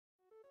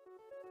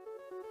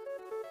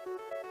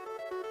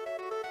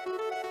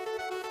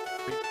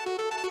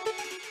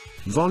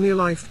Vonu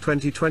Life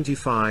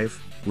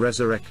 2025,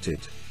 Resurrected.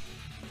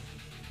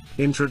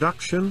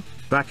 Introduction.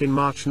 Back in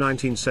March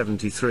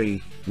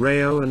 1973,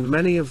 Rayo and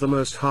many of the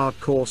most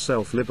hardcore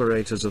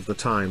self-liberators of the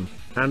time,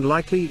 and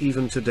likely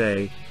even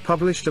today,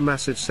 published a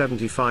massive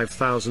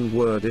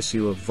 75,000-word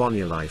issue of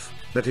Vonu Life,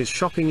 that is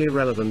shockingly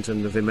relevant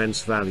and of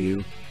immense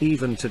value,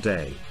 even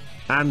today.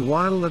 And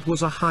while that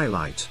was a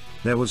highlight,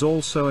 there was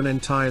also an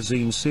entire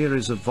zine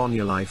series of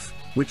Vonu Life,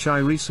 which I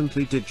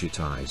recently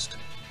digitized.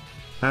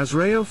 As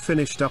Rayo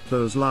finished up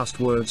those last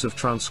words of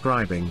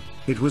transcribing,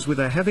 it was with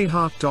a heavy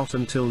heart.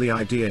 Until the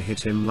idea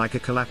hit him like a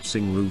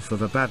collapsing roof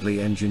of a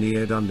badly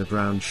engineered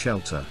underground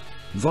shelter.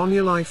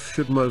 Vonu Life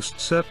should most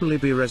certainly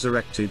be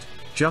resurrected,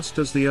 just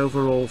as the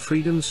overall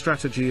freedom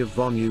strategy of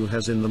Vonu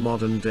has in the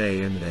modern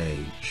day and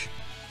age.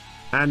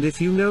 And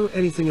if you know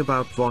anything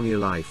about Vonu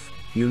Life,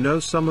 you know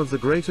some of the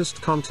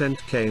greatest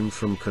content came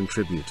from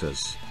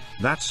contributors.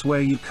 That's where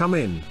you come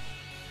in.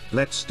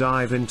 Let's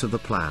dive into the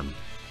plan.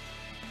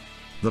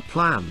 The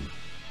plan.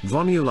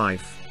 Vonu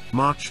Life,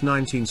 March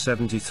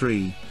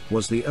 1973,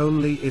 was the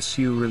only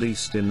issue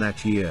released in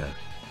that year.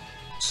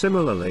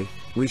 Similarly,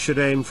 we should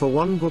aim for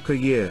one book a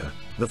year,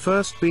 the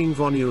first being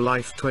Vonu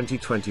Life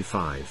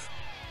 2025.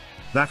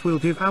 That will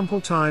give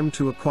ample time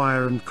to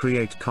acquire and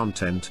create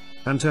content,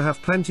 and to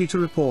have plenty to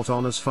report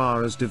on as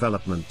far as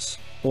developments,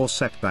 or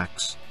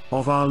setbacks,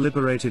 of our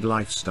liberated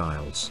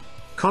lifestyles.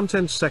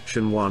 Content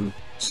Section 1,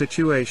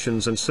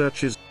 Situations and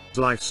Searches.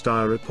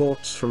 Lifestyle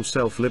reports from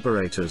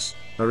self-liberators,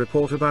 a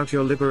report about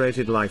your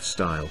liberated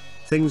lifestyle,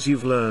 things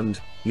you've learned,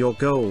 your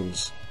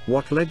goals,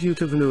 what led you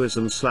to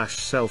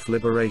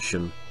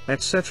Vonuism/self-liberation,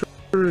 etc.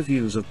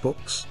 Reviews of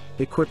books,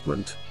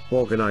 equipment,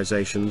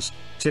 organizations,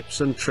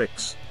 tips and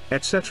tricks,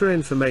 etc.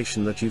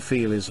 Information that you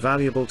feel is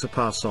valuable to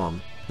pass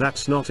on,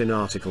 that's not in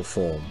article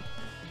form.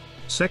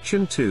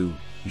 Section 2,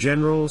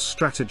 General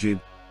Strategy.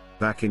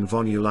 Back in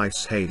Vonu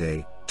Life's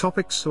heyday,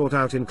 topics sought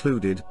out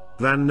included,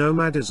 van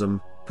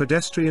nomadism,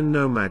 pedestrian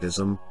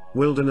nomadism,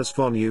 wilderness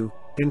Vonu,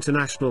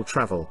 international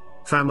travel,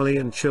 family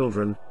and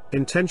children,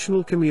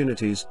 intentional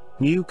communities,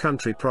 new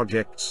country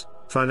projects,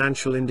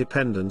 financial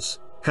independence,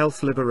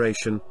 health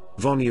liberation,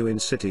 Vonu in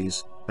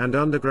cities, and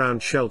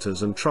underground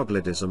shelters and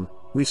troglodytism.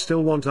 We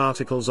still want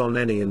articles on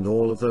any and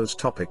all of those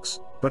topics,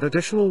 but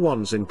additional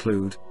ones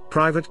include,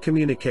 private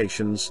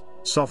communications,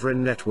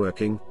 sovereign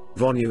networking,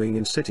 Vonuing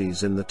in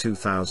cities in the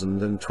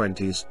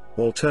 2020s,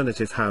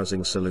 alternative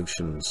housing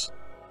solutions,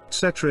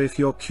 etc. If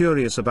you're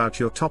curious about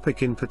your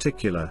topic in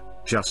particular,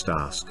 just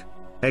ask.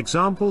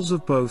 Examples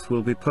of both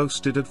will be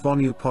posted at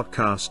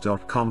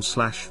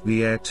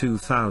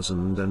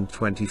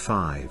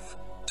vonupodcast.com/the2025.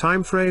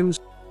 Timeframes.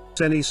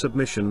 Any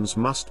submissions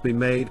must be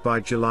made by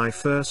July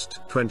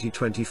 1st,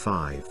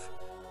 2025.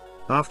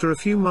 After a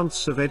few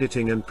months of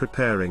editing and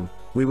preparing,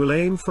 we will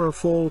aim for a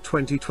fall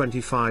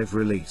 2025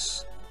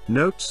 release.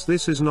 Notes: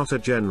 this is not a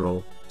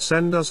general,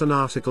 send us an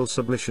article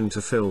submission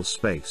to fill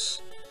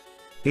space.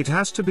 It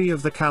has to be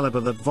of the caliber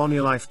that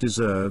Vonu Life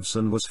deserves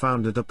and was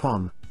founded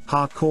upon,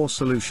 hardcore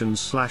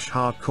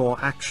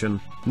solutions/hardcore action,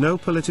 no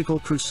political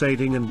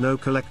crusading and no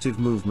collective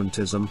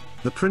movementism,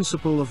 the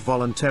principle of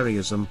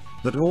voluntarism,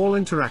 that all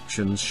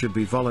interactions should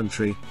be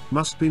voluntary,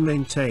 must be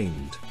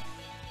maintained.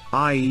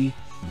 I.e.,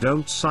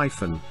 don't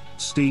siphon,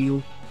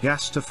 steal,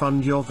 gas to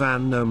fund your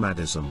van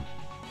nomadism.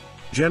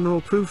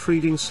 General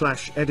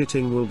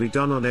proofreading/editing will be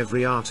done on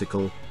every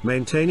article,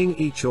 maintaining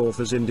each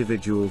author's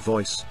individual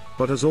voice,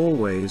 but as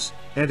always,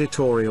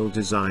 editorial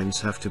designs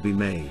have to be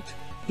made.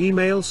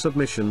 Email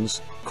submissions,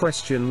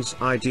 questions,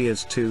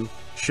 ideas to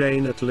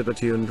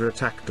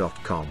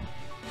shane@libertyunderattack.com.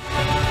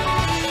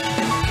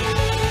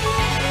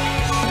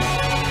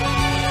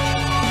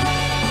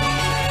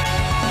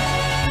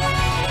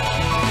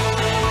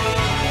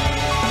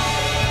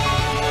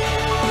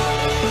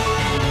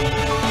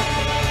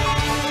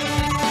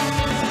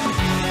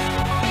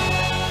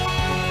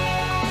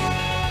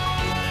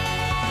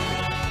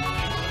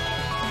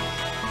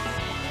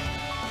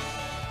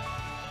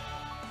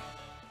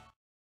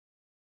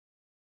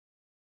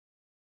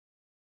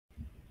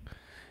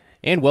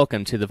 And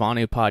welcome to the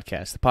Vonu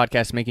Podcast, the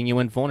podcast making you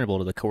invulnerable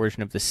to the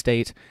coercion of the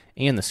state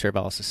and the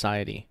servile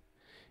society.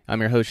 I'm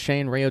your host,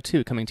 Shane, Rayo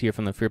 2, coming to you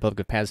from the Free Republic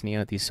of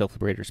P.A.Z.NIA, the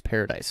Self-Liberator's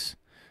Paradise.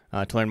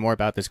 To learn more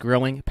about this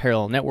growing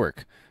parallel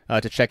network,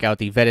 to check out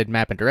the vetted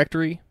map and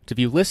directory, to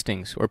view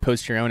listings or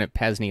post your own at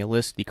P.A.Z.NIA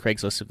List, the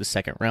Craigslist of the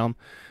Second Realm,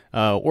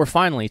 or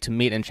finally, to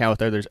meet and chat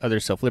with other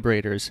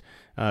self-liberators,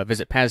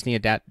 visit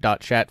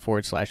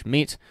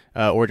paznia.chat/meet,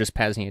 or just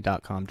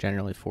paznia.com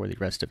generally for the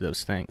rest of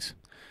those things.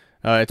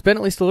 It's been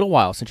at least a little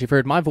while since you've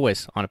heard my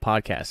voice on a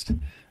podcast.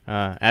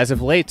 As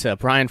of late,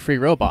 Brian Free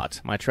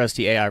Robot, my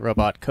trusty AI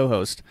robot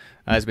co-host,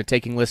 has been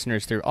taking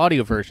listeners through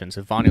audio versions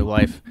of Vonu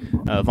Life,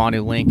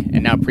 Vonu Link,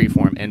 and now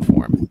Preform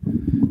Inform.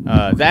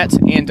 That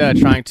and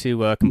trying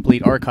to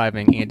complete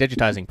archiving and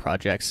digitizing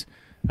projects,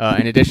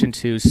 in addition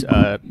to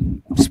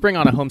spring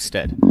on a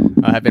homestead,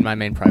 have been my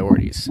main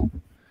priorities.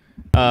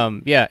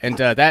 Yeah, and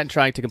that and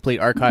trying to complete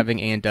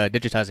archiving and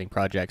digitizing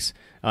projects,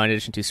 in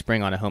addition to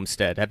spring on a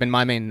homestead, have been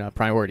my main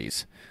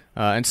priorities.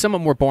 And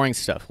somewhat more boring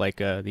stuff, like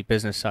the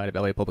business side of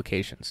LA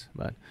publications.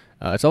 But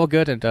it's all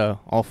good and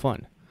all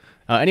fun.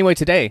 Anyway,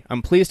 today,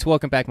 I'm pleased to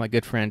welcome back my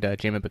good friend,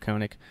 Jamin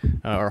Biconik,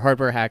 our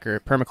hardware hacker,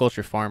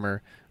 permaculture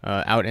farmer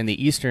out in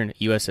the eastern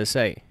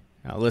USSA.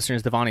 Listeners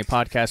of the Vonu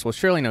Podcast will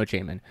surely know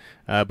Jamin,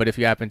 but if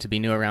you happen to be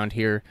new around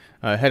here,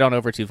 head on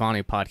over to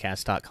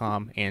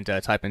VonuPodcast.com and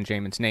type in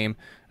Jamin's name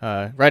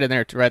right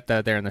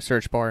there in the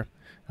search bar.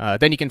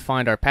 Then you can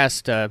find our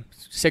past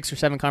 6 or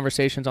 7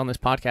 conversations on this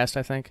podcast,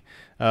 I think,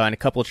 and a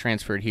couple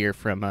transferred here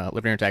from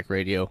Liberty Attack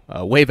Radio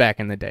way back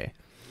in the day.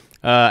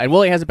 And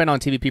Willie hasn't been on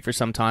TVP for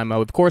some time.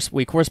 Of course,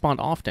 we correspond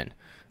often,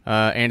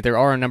 and there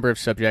are a number of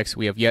subjects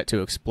we have yet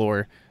to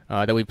explore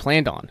that we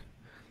planned on.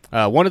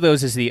 One of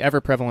those is the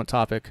ever-prevalent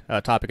topic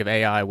of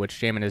AI, which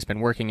Jamin has been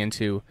working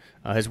into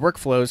his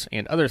workflows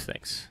and other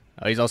things.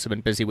 He's also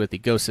been busy with the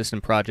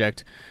GhostSystem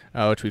project,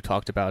 which we've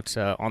talked about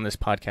on this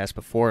podcast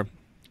before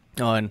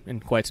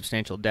in quite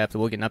substantial depth.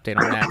 We'll get an update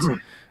on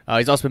that.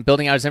 He's also been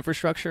building out his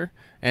infrastructure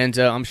and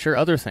I'm sure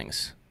other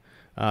things.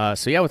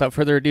 So yeah, without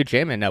further ado,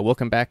 Jamin,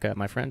 welcome back,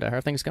 my friend. How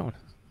are things going?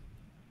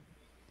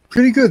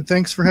 Pretty good.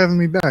 Thanks for having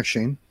me back,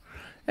 Shane.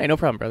 Hey, no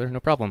problem, brother. No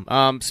problem.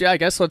 So yeah, I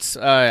guess let's.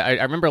 I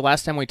remember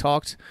last time we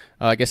talked.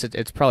 I guess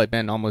it's probably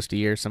been almost a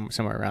year,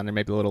 somewhere around there,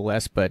 maybe a little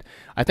less. But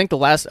I think the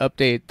last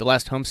homestead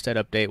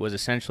update was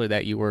essentially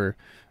that you were,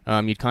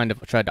 you'd kind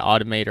of tried to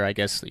automate, or I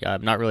guess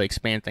not really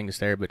expand things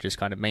there, but just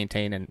kind of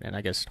maintain and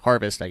I guess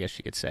harvest, I guess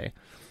you could say.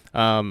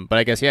 But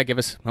I guess yeah, give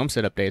us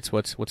homestead updates.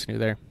 What's new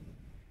there?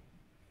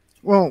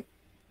 Well,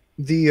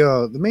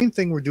 the main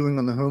thing we're doing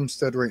on the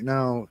homestead right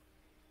now,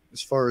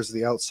 as far as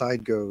the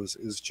outside goes,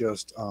 is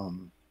just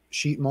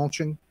sheet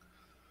mulching.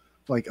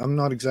 Like, I'm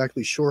not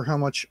exactly sure how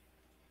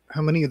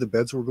many of the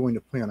beds we're going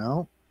to plant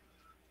out,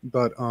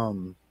 but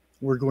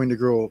we're going to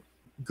grow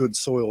good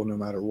soil no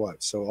matter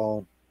what.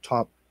 So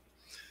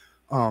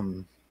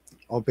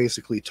I'll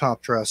basically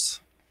top dress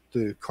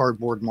the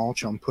cardboard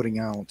mulch I'm putting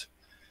out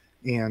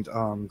and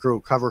grow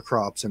cover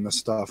crops in the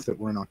stuff that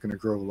we're not going to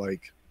grow,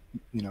 like,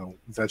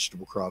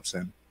 vegetable crops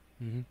in.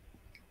 Mm-hmm.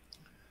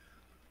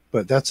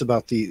 But that's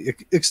about the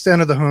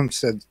extent of the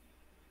homestead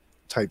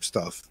type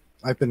stuff.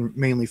 I've been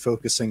mainly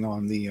focusing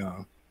on the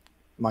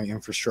my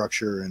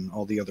infrastructure and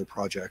all the other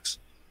projects.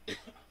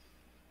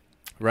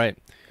 Right.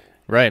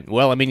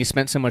 Well, I mean, you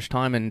spent so much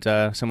time and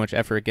so much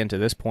effort again to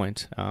this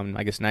point.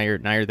 I guess now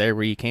you're there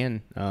where you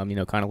can,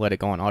 kind of let it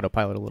go on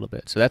autopilot a little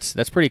bit. So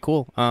that's pretty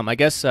cool. I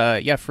guess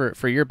yeah,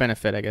 for your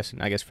benefit, I guess,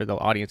 and I guess for the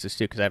audiences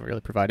too, because I haven't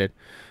really provided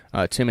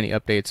too many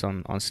updates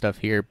on stuff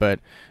here. But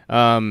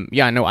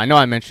yeah, I know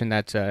I mentioned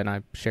that, and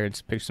I shared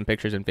some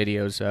pictures and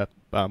videos.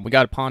 We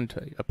got a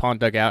pond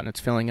dug out and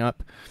it's filling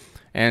up.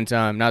 And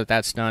now that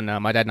that's done,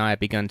 my dad and I have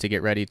begun to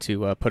get ready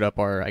to put up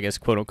our, I guess,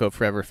 quote unquote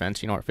forever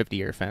fence. Our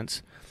 50-year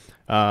fence.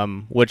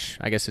 Which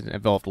I guess has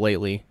evolved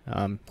lately,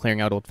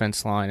 clearing out old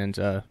fence line and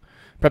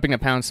prepping to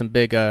pound some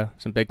big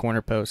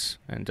corner posts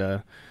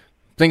and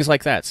things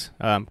like that.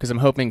 Because I'm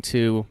hoping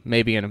to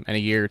maybe in a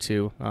year or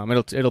two,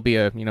 it'll be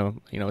a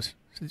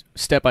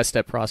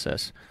step-by-step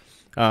process.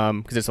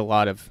 Because it's a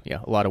lot of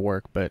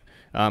work, but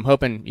I'm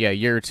hoping a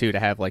year or two to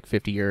have like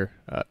 50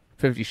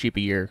 sheep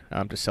a year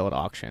to sell at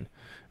auction.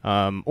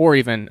 Or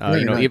even,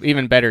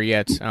 even better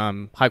yet,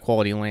 high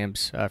quality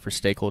lambs for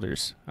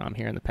stakeholders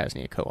here in the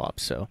P.A.Z.NIA co-op.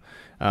 So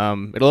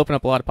it'll open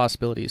up a lot of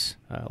possibilities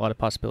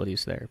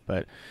there.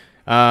 But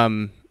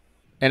and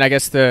I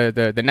guess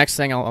the next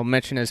thing I'll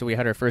mention is that we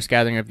had our first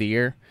gathering of the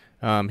year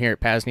here at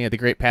P.A.Z.NIA, the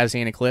Great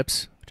P.A.Z.NIA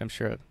Eclipse, which I'm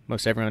sure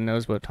most everyone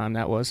knows what time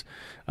that was.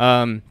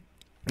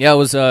 Yeah, it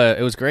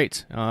was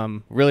great.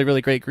 Really,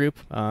 really great group.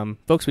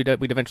 Folks we'd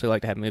eventually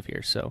like to have move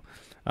here. So.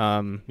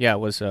 Yeah, it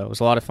was a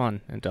lot of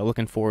fun, and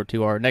looking forward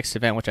to our next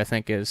event, which I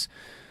think is,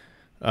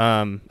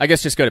 I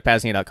guess just go to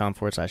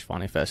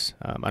P.A.Z.NIA.com/VonuFest.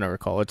 I don't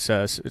recall. It's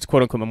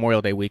quote unquote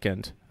Memorial Day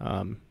weekend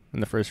in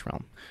the first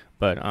realm,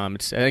 but I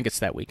think it's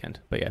that weekend.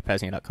 But yeah,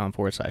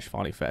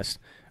 P.A.Z.NIA.com/VonuFest,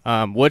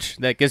 which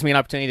that gives me an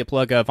opportunity to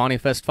plug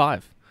VonuFest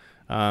 5,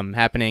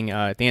 happening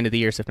at the end of the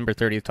year, September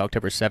 30th to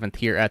October 7th,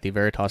 here at the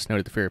Veritas Node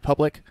of the Free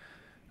Republic.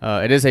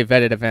 It is a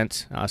vetted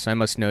event, so I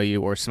must know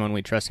you or someone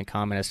we trust in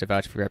common as to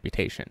vouch for your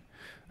reputation.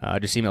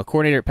 Just email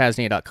coordinator at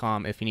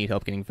P.A.Z.NIA.com if you need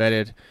help getting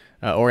vetted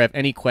or have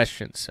any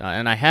questions.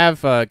 And I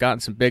have gotten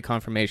some big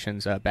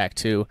confirmations back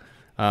too.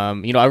 I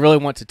really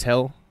want to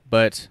tell,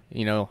 but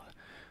the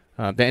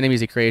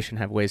enemies of creation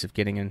have ways of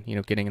getting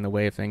in the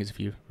way of things if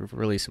you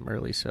release them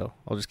early. So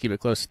I'll just keep it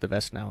close to the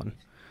vest now and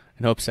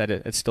in hopes that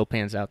it still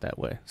pans out that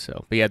way.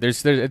 So, but yeah,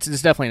 it's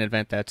definitely an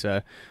event that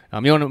you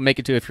want to make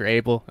it to if you're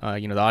able.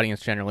 The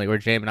audience generally, or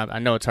Jamin, I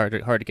know it's hard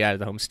to get out of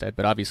the homestead,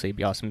 but obviously it'd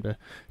be awesome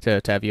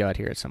to have you out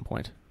here at some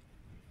point.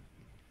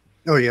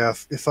 Oh yeah,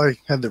 if I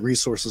had the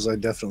resources,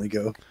 I'd definitely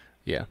go.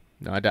 Yeah,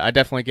 no, I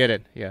definitely get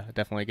it. Yeah, I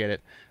definitely get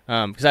it.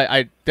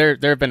 Because there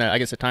have been I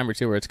guess a time or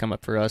two where it's come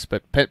up for us,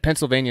 but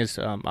Pennsylvania's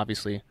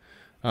obviously,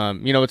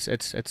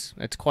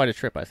 it's quite a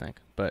trip, I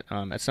think. But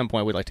at some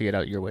point we'd like to get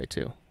out your way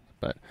too.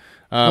 But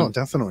oh,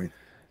 definitely.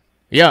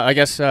 Yeah, I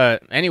guess.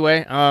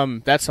 Anyway,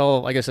 that's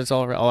all. I guess that's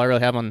all I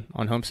really have on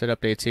homestead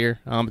updates here.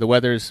 The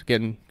weather's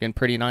getting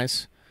pretty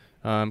nice.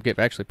 Get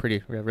actually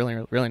pretty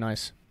really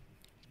nice.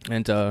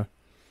 And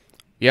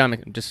yeah,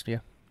 it's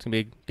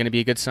gonna be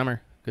a good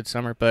summer. Good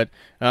summer. But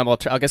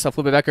I guess I'll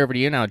flip it back over to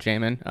you now,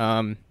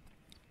 Jamin.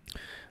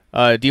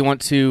 Do you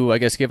want to, I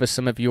guess, give us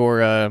some of your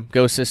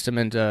GhostSystem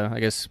and I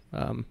guess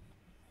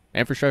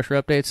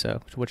infrastructure updates?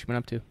 What you been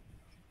up to?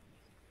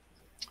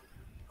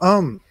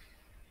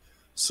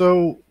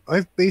 So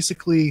I've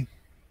basically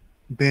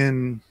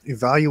been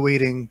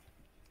evaluating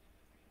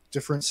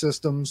different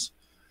systems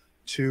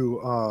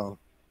to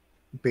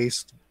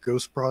base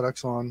ghost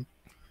products on,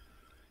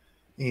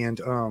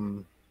 and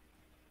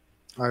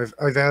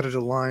I've added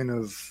a line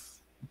of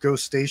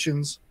ghost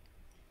stations,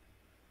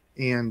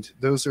 and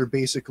those are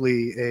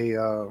basically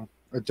a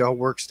Dell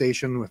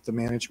workstation with the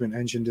management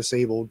engine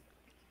disabled,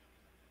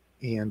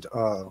 and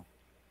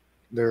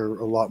they're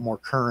a lot more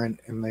current,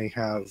 and they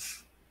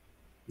have,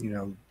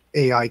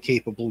 AI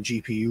capable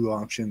GPU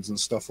options and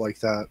stuff like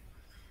that.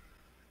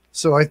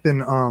 So I've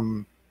been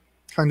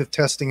kind of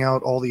testing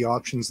out all the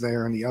options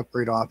there and the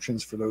upgrade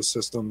options for those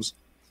systems,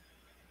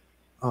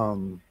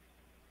 along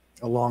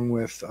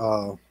with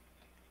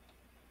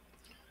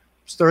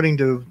starting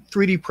to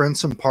 3D print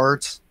some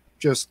parts,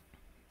 just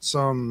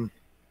some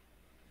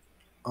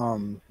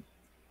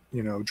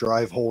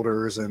drive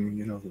holders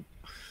and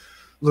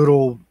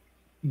little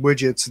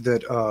widgets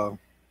that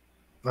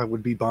I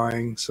would be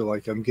buying. So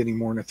like I'm getting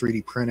more into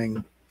 3D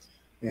printing,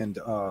 and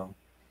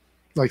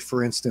like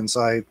for instance,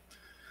 I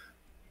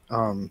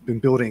been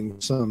building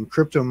some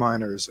crypto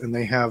miners, and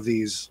they have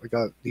I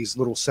got these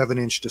little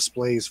 7-inch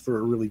displays for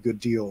a really good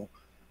deal.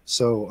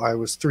 So I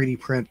just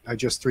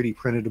 3D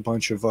printed a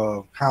bunch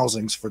of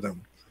housings for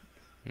them,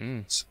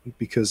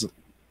 because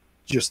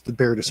just the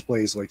bare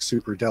display is like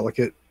super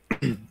delicate.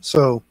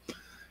 So,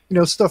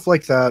 stuff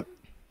like that.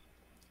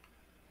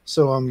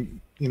 So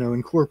I'm,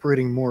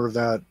 incorporating more of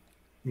that,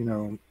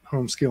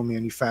 home scale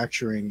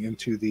manufacturing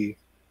into the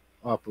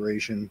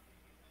operation.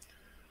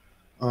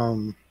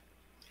 I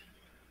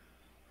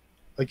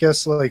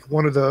guess like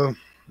one of the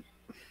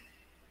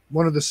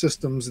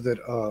systems that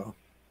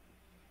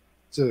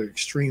it's an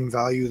extreme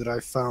value that I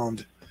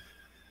found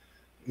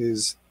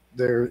is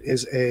there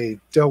is a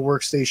Dell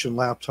workstation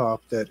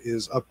laptop that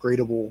is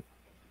upgradable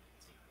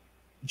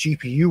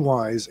GPU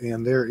wise,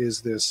 and there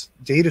is this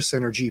data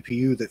center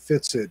GPU that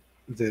fits it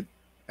that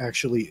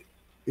actually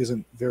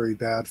isn't very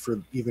bad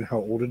for even how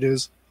old it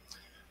is.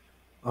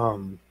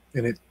 And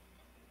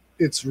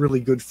it's really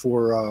good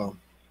for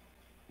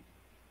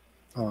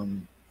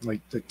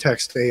like the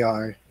text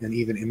AI and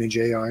even image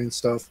AI and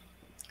stuff.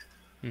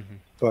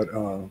 But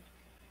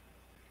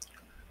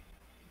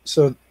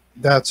so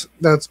that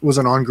was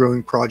an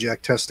ongoing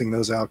project, testing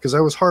those out, because I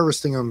was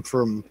harvesting them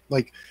from,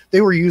 like,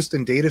 they were used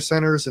in data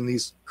centers, and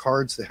these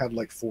cards that had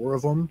like 4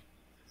 of them.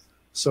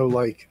 So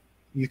like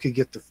you could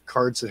get the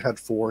cards that had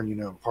 4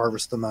 and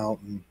harvest them out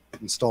and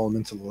install them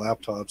into the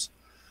laptops.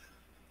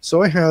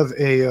 So I have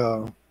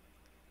a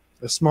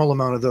small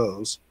amount of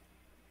those,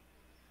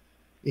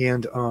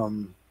 and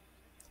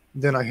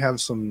then I have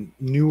some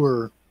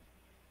newer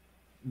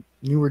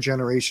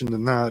generation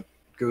than that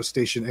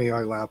GhostStation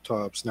AI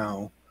laptops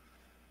now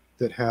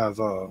that have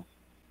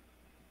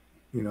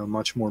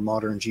much more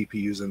modern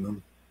GPUs in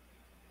them.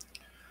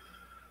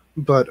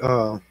 But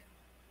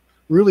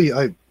really,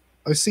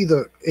 I see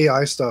the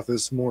AI stuff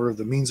as more of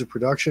the means of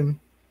production,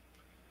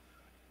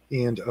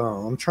 and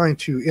I'm trying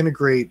to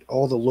integrate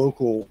all the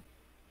local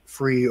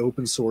free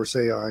open source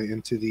AI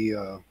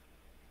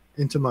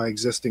into my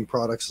existing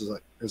products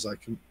as I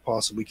can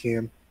possibly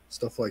can,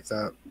 stuff like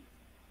that.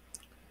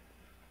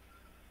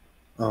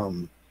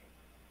 But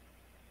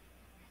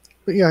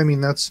yeah, I mean,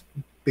 that's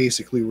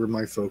basically where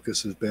my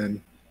focus has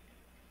been,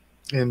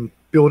 and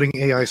building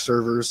AI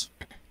servers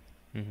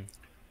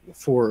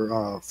for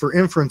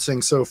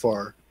inferencing so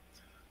far.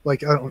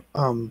 Like,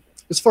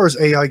 as far as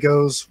AI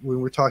goes,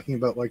 when we're talking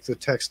about like the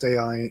text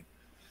AI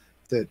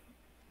that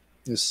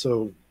is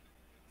so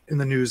in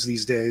the news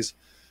these days,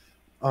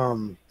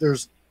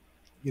 there's,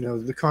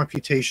 the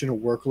computational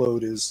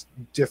workload is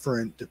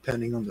different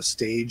depending on the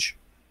stage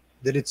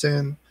that it's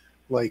in.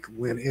 Like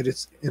when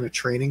it's in a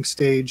training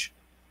stage,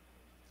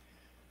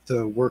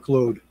 the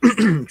workload,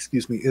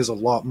 excuse me, is a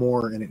lot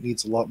more, and it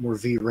needs a lot more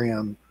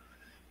VRAM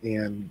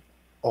and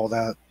all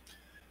that.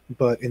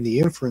 But in the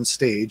inference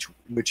stage,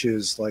 which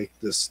is like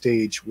the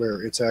stage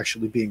where it's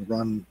actually being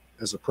run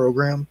as a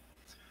program,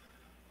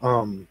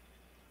 it'd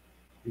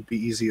be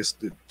easiest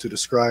to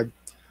describe.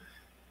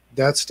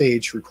 That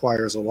stage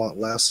requires a lot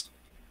less.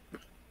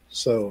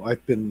 So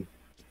I've been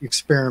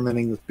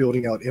experimenting with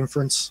building out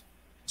inference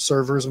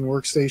servers and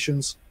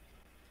workstations,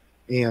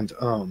 and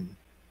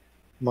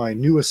my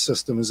newest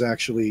system is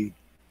actually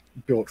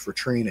built for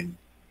training.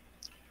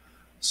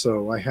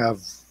 So I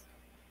have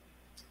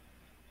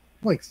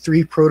like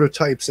 3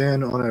 prototypes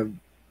on a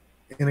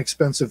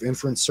inexpensive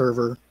inference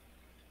server,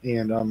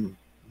 and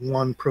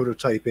 1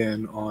 prototype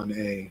on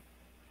a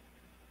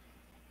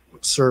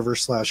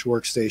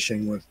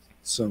server/workstation with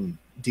some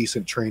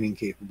decent training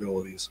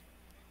capabilities.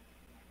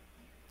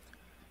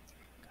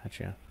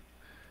 Gotcha.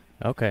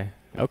 Okay.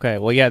 Okay.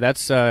 Well, yeah,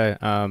 that's that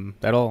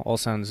all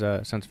sounds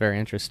very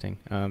interesting.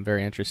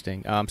 Very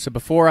interesting. So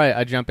before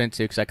I jump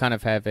into, because I kind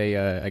of have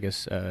a I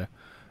guess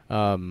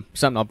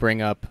something I'll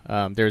bring up.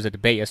 There was a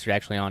debate yesterday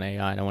actually on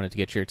AI, and I wanted to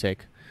get your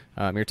take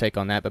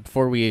on that. But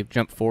before we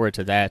jump forward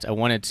to that, I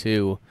wanted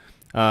to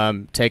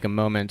take a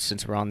moment,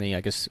 since we're on the,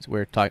 I guess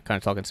we're kind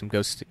of talking some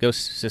ghost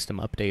system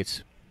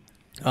updates.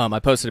 I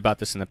posted about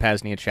this in the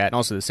P.A.Z.NIA chat and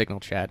also the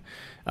Signal chat,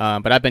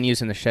 but I've been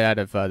using the shit out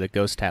of the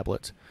Ghost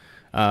tablet.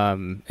 I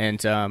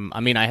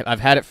mean, I've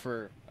had it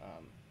for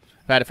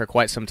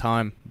quite some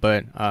time,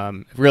 but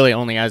really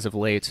only as of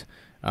late,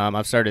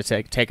 I've started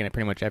taking it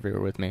pretty much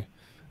everywhere with me.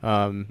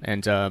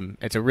 It's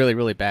a really,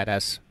 really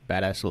badass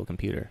little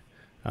computer.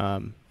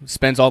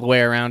 Spins all the way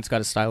around. It's got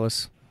a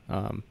stylus.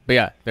 But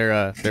yeah,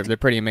 they're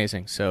pretty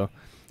amazing. So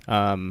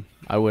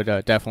I would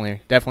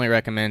definitely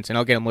recommend, and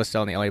I'll get them listed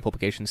on the LA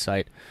Publications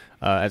site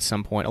at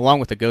some point, along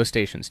with the Ghost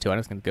stations too. I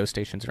don't think the Ghost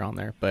stations are on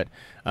there, but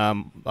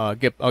I'll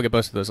get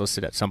both of those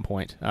listed at some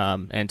point.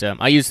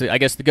 I use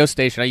the Ghost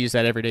station. I use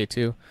that every day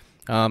too,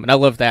 and I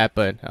love that.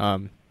 But I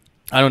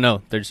don't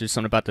know. There's just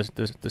something about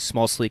the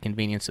small, sleek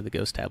convenience of the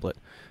Ghost tablet.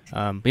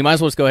 But you might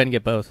as well just go ahead and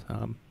get both.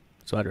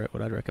 So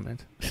what I'd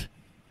recommend.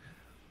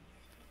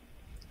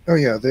 Oh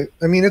yeah,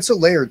 I mean, it's a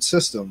layered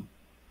system.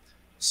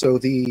 So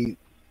the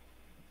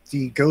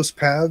Ghost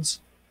pads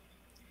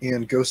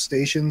and Ghost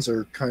stations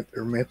are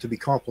meant to be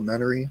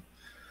complementary.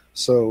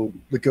 So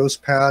the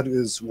Ghost pad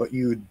is what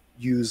you would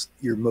use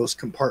your most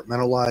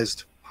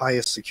compartmentalized,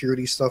 highest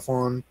security stuff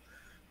on.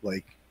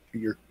 Like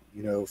if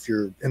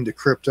you're into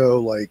crypto,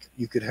 like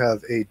you could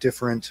have a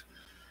different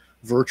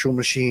virtual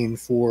machine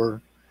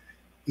for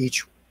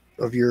each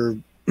of your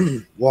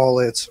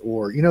wallets,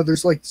 or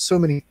there's like so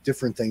many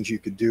different things you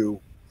could do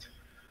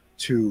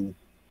to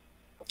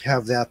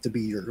have that to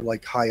be your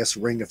like highest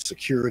ring of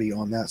security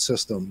on that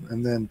system.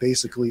 And then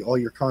basically all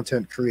your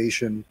content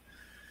creation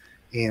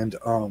and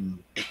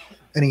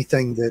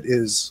anything that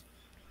is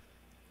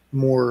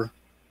more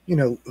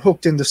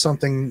hooked into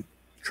something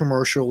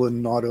commercial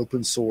and not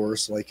open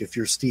source, like if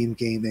you're Steam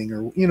gaming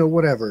or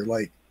whatever,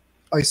 like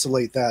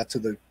isolate that to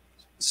the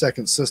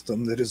second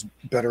system that is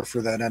better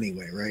for that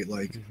anyway, right?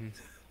 Like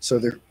so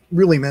they're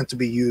really meant to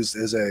be used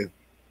as a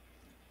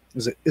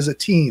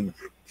team.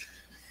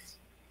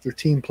 They're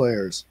team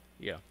players.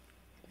 Yeah.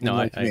 No,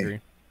 I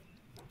agree.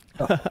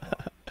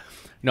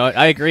 No,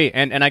 I agree.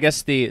 And I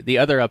guess the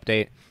other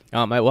update,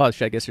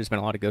 I guess there's been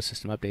a lot of Ghost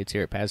System updates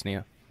here at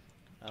P.A.Z.NIA.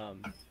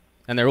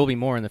 And there will be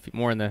more in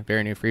the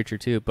very near future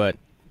too, but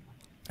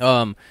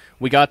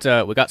we got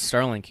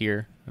Starlink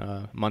here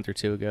a month or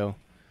two ago.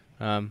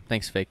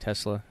 Thanks, fake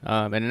Tesla.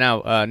 And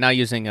now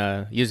using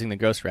the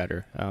Ghost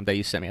router that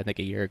you sent me, I think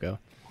a year ago.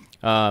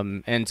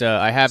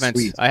 I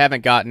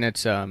haven't gotten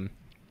it.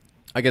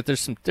 I guess there's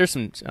some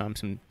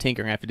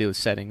tinkering I have to do with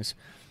settings,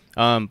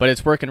 but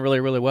it's working really,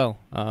 really well,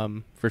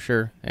 for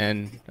sure.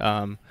 And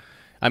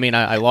I mean,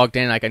 I logged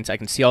in. I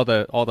can see all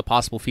the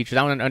possible features.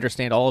 I don't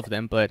understand all of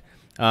them, but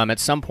at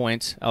some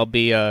point I'll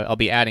be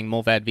adding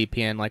Mulvad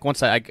VPN. Like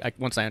once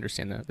I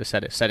understand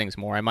the settings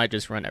more, I might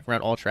just run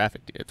all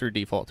traffic through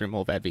default through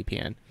Mulvad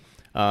VPN.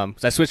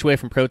 So I switched away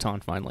from Proton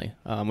finally,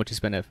 which has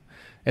been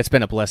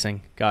a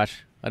blessing.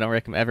 Gosh. I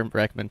don't ever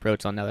recommend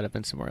Proton now that I've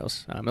been somewhere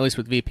else. At least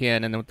with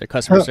VPN and then with the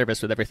customer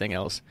service with everything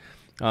else,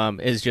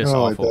 is just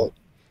awful.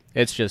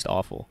 It's just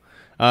awful.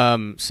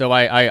 So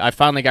I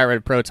finally got rid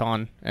of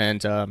Proton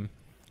and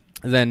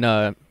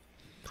then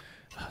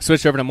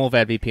switched over to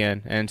Mulvad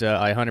VPN, and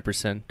I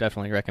 100%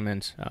 definitely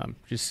recommend.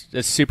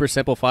 It's super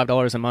simple,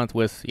 $5 a month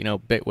with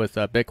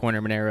Bitcoin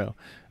or Monero,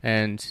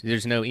 and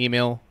there's no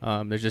email.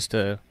 There's just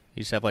you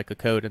just have like a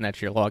code and that's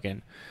your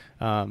login.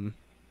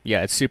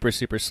 Yeah, it's super,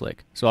 super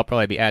slick. So I'll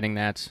probably be adding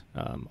that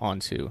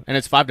onto, and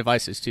it's 5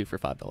 devices too for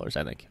 $5,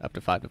 I think, up to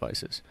 5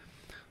 devices.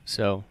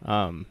 So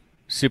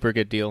super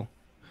good deal.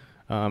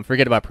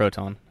 Forget about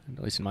Proton,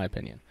 at least in my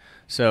opinion.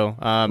 So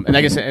and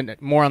I guess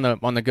more on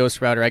the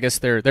Ghost router. I guess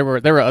there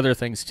were other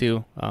things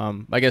too.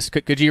 I guess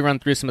could you run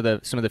through some of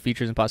the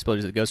features and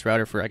possibilities of the Ghost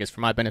router for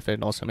my benefit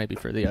and also maybe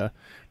for the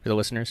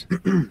listeners?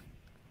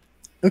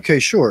 Okay,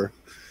 sure.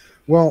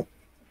 Well,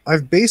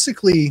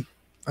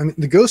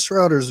 the Ghost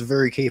router is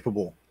very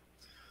capable.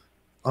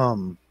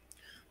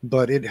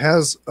 But it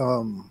has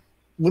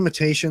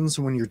limitations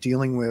when you're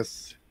dealing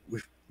with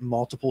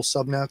multiple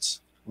subnets,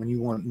 when you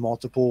want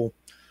multiple,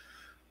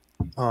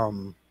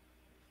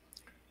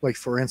 like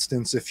for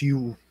instance, if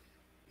you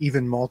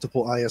even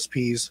multiple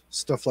ISPs,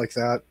 stuff like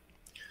that.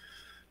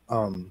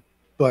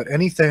 But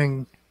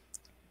anything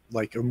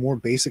like a more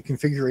basic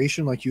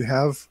configuration like you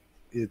have,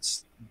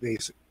 it's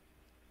basic.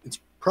 It's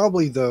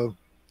probably the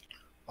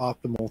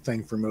optimal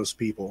thing for most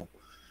people.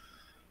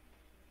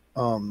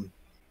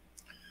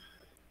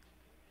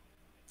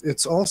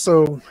 It's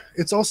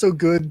also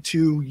good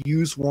to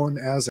use one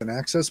as an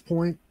access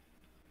point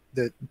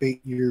that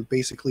you're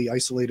basically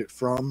isolated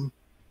from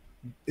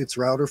its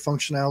router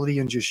functionality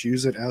and just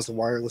use it as a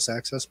wireless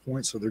access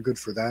point. So they're good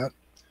for that.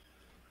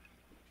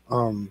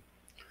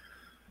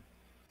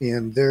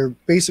 and they're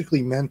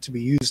basically meant to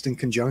be used in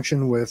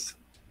conjunction with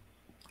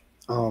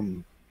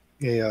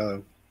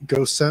a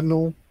Ghost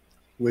Sentinel,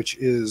 which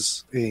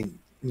is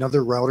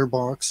another router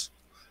box,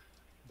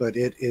 but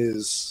it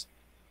is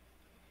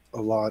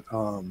a lot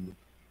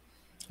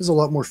has a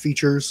lot more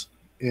features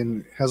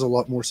and has a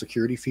lot more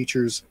security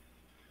features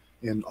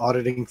and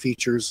auditing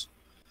features.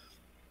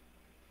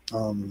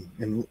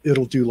 And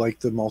it'll do like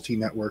the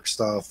multi-network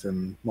stuff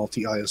and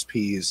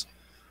multi-ISPs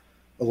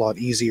a lot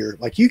easier.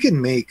 Like you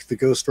can make the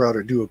Ghost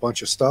router do a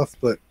bunch of stuff,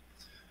 but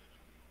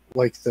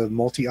like the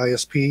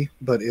multi-ISP,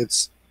 but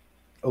it's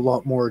a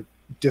lot more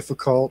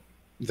difficult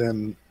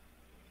than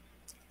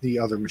the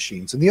other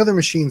machines. And the other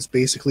machines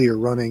basically are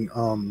running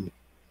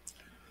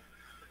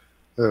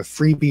a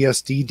free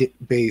BSD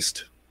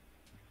based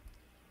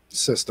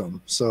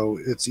system. So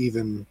it's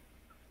even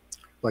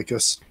like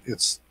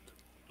it's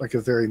like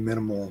a very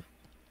minimal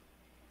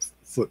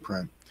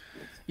footprint.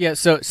 Yeah,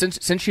 so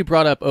since you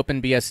brought up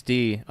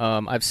OpenBSD,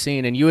 I've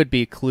seen, and you would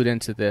be clued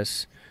into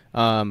this,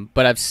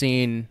 but I've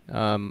seen,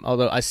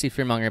 although I see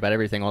fearmongering about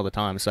everything all the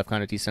time, so I've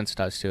kind of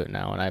desensitized to it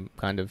now, and I'm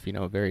kind of,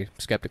 very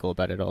skeptical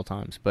about it at all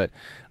times. But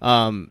there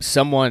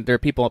are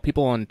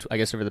people on, I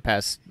guess over the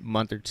past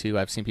month or two,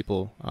 I've seen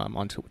people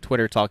on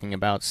Twitter talking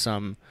about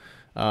some,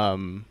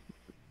 I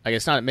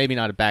guess maybe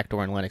not a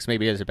backdoor in Linux,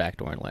 maybe it is a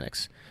backdoor in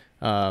Linux.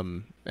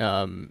 But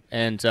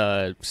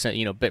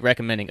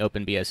recommending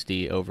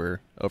OpenBSD over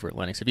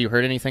Linux. Have you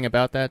heard anything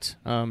about that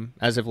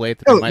as of late?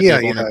 That there might be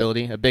a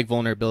vulnerability, a big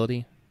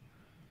vulnerability.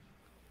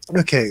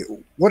 Okay,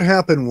 what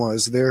happened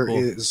was there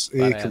is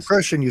a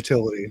compression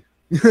utility.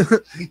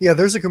 Yeah,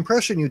 there's a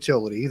compression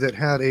utility that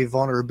had a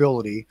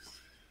vulnerability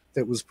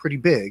that was pretty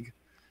big,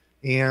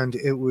 and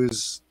it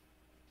was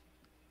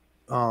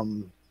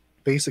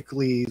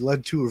basically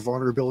led to a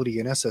vulnerability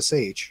in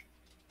SSH.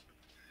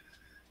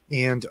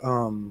 And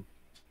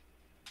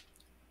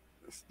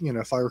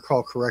if I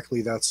recall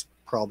correctly, that's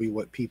probably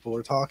what people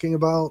are talking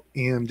about.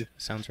 And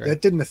sounds right.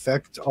 That didn't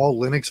affect all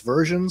Linux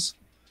versions,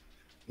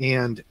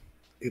 and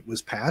it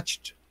was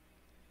patched.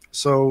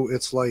 So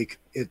it's like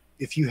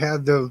if you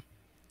had the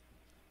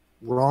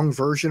wrong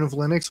version of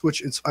Linux,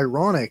 which it's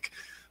ironic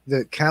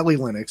that Kali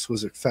Linux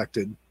was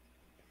affected.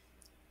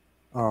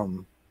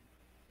 It's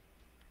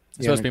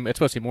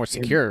supposed to be more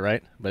secure,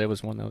 right? But it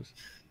was one of those.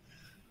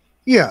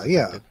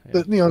 Yeah.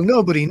 But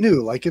nobody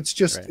knew. Like it's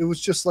just right. It was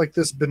just like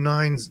this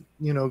benign,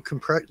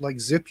 like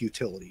zip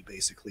utility,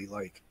 basically.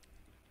 Like,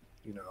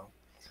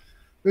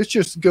 it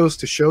just goes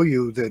to show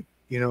you that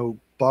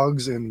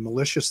bugs and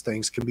malicious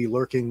things can be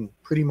lurking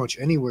pretty much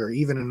anywhere,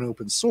 even in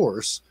open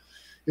source.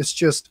 It's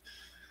just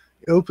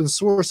open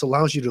source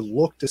allows you to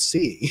look to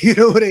see. You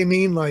know what I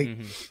mean? Like,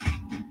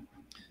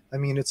 I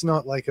mean, it's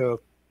not like a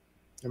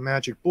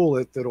magic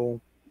bullet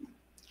that'll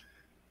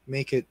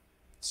make it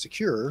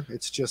secure.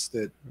 It's just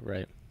that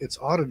it's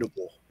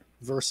auditable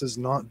versus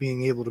not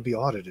being able to be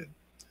audited.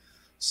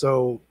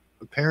 So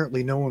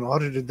apparently no one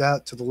audited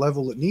that to the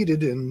level it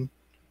needed, and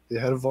they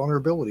had a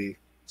vulnerability.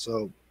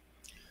 So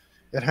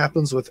it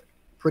happens with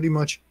pretty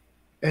much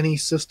any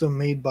system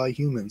made by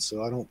humans.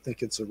 So I don't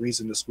think it's a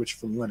reason to switch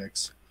from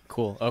Linux.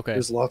 Cool. Okay.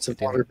 There's lots of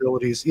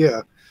vulnerabilities.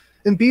 Yeah.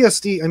 And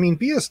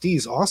BSD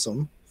is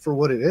awesome for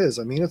what it is.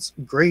 I mean, it's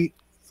great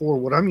for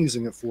what I'm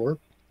using it for.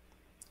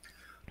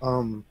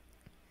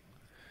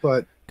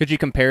 But could you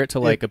compare it to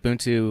like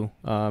Ubuntu,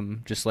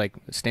 just like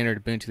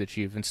standard Ubuntu that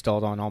you've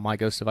installed on all my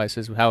Ghost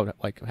devices? How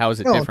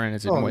is it different?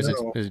 Is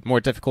it more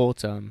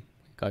difficult?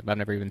 I've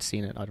never even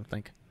seen it, I don't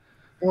think.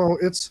 Well,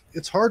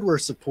 its hardware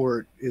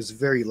support is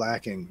very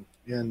lacking.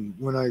 And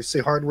when I say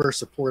hardware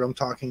support, I'm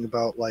talking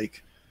about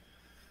like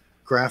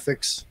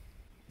graphics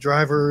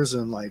drivers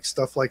and like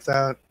stuff like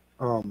that.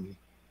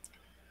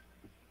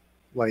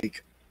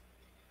 Like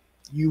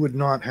you would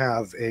not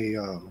have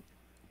a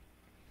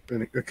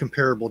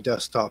comparable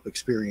desktop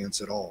experience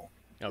at all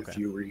if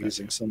you were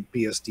using some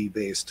BSD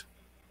based.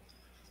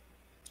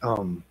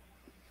 And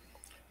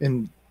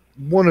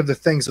one of the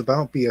things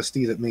about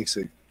BSD that makes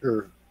it,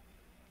 or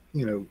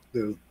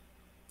the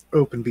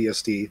open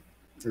BSD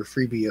or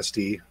free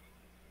BSD,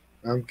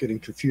 I'm getting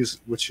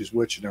confused which is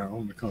which now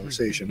in the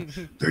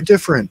conversation. They're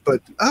different,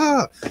 but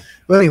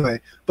anyway,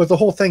 but the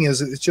whole thing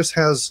is it just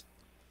has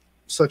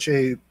such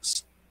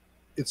it's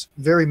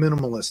very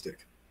minimalistic.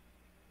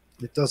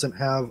 It doesn't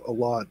have a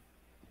lot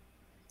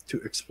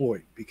to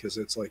exploit because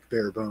it's like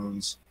bare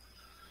bones.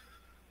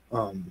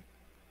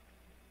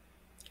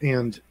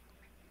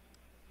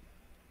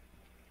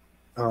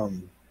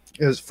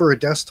 As for a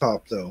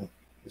desktop though,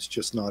 it's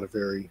just not a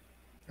very,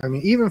 I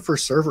mean, even for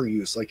server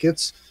use, like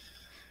it's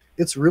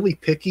really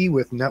picky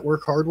with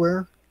network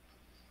hardware.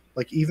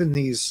 Like even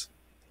these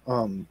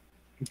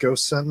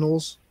Ghost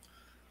Sentinels,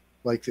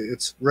 like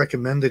it's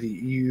recommended you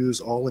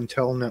use all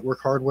Intel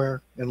network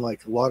hardware, and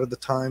like a lot of the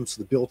times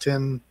the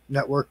built-in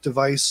network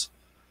device,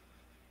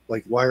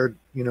 like wired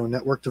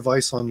network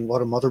device on a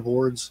lot of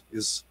motherboards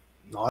is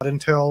not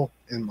Intel,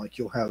 and like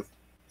you'll have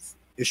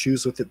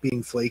issues with it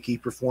being flaky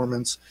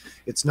performance.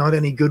 It's not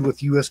any good with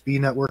USB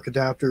network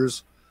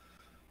adapters.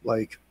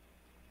 Like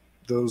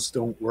those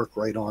don't work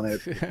right on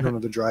it. None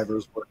of the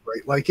drivers work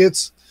right. Like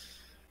it's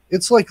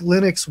like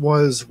Linux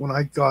was when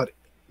I got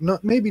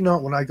maybe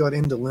not when I got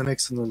into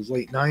Linux in the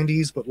late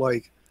 90s, but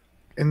like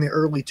in the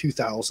early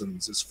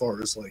 2000s as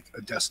far as like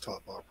a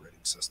desktop operating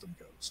system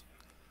goes.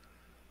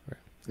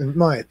 In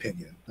my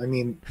opinion. I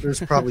mean, there's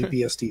probably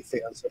BSD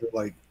fans that are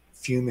like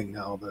fuming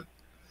now, but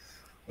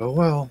oh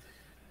well.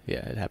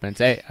 Yeah, it happens.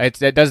 Hey,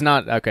 it does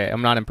not. Okay,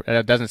 I'm not.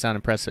 It doesn't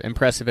sound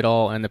impressive at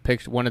all. And the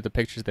picture, one of the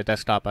pictures of the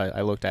desktop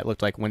I looked at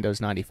looked like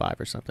Windows 95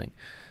 or something.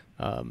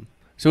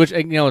 So which,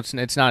 you know,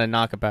 it's not a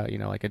knock about, you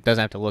know, like it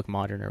doesn't have to look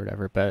modern or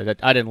whatever.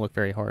 But I didn't look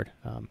very hard.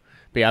 But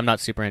yeah, I'm not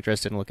super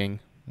interested in looking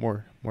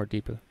more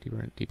deeply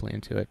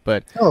into it.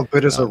 But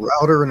as a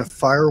router and a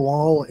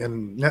firewall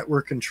and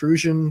network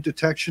intrusion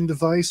detection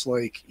device,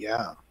 like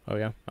yeah. Oh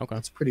yeah. Okay.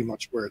 That's pretty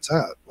much where it's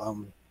at.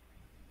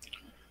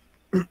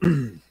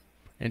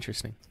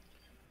 Interesting.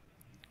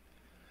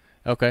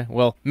 Okay,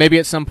 well, maybe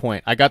at some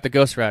point. I got the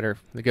Ghost Router.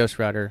 I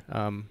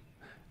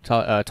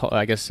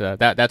guess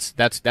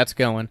that's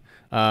going.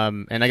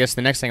 And I guess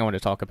the next thing I want to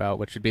talk about,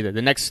 which would be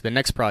the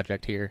next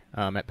project here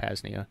at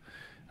P.A.Z.NIA,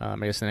 I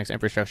guess the next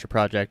infrastructure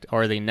project,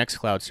 are the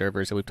Nextcloud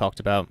servers that we've talked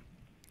about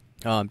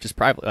just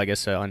privately, I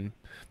guess, on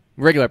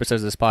regular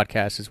episodes of this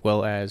podcast, as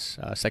well as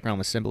Second Realm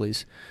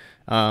Assemblies.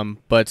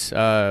 But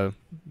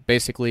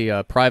basically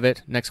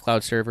private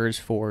Nextcloud servers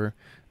for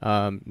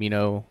you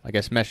know, I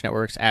guess mesh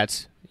networks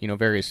at, you know,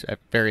 various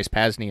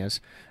P.A.Z.NIAs,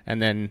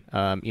 and then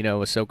a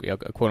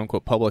quote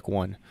unquote public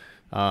one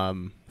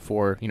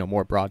for, you know,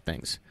 more broad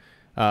things.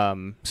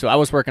 So I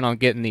was working on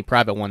getting the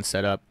private one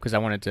set up because I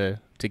wanted to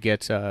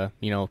get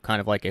you know,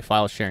 kind of like a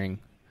file sharing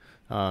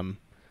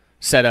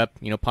set up,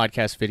 you know,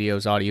 podcast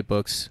videos,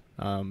 audiobooks,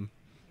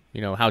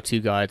 you know, how-to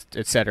guides,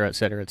 etc.,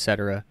 etc.,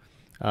 etc.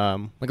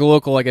 Like a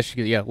local, I guess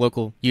you could,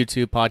 local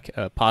YouTube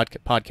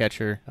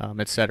podcatcher,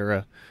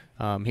 etc.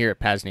 Here at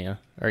P.A.Z.NIA,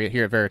 or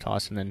here at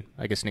Veritas, and then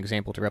I guess an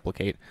example to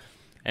replicate.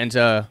 And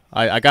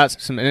I got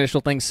some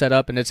initial things set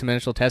up and did some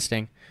initial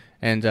testing,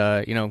 and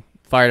you know,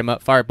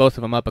 fired both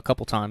of them up a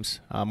couple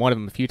times, one of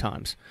them a few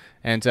times,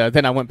 and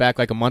then I went back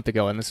like a month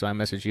ago, and this is why I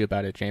messaged you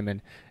about it,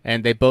 Jamin,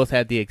 and they both are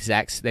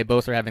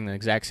having the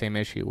exact same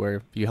issue where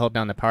if you held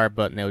down the power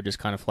button, they would just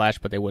kind of flash,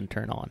 but they wouldn't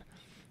turn on.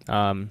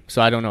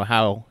 So I don't know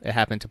how it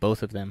happened to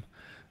both of them.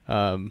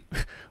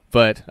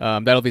 But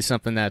that'll be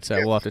something that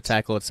we'll have to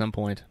tackle at some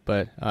point.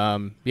 But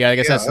yeah, I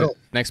guess that's the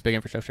next big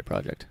infrastructure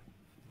project.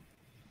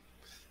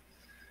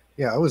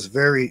 Yeah, I was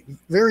very,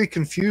 very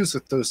confused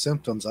with those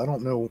symptoms. I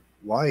don't know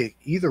why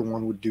either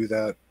one would do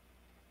that.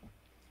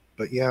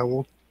 But yeah,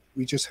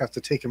 we just have to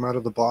take them out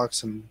of the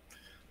box and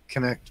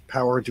connect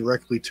power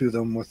directly to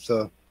them with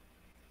the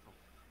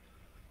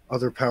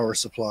other power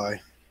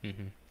supply.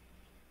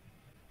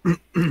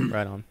 Mm-hmm.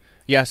 Right on.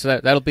 Yeah, so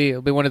that'll be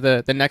one of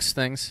the next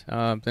things.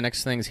 The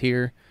next things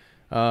here.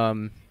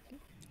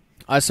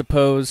 I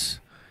suppose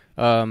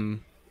to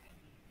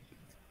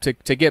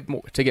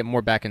get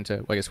more back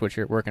into, I guess, what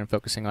you're working and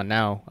focusing on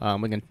now,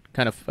 we can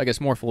kind of, I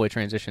guess, more fully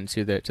transition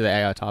to the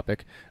AI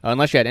topic.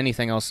 Unless you had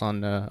anything else on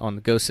the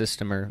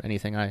GhostSystem or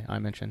anything I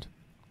mentioned.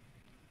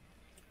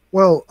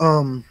 Well,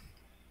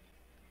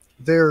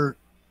 there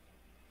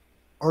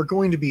are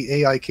going to be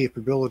AI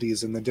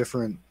capabilities in the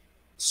different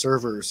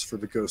servers for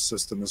the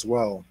GhostSystem as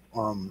well.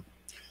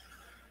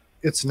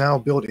 It's now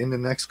built into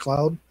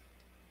Nextcloud.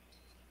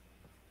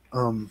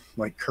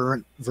 Like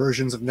current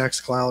versions of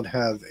Nextcloud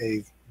have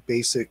a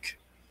basic,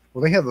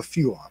 well, they have a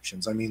few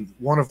options. I mean,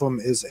 one of them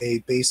is a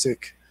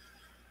basic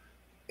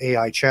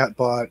AI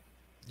chatbot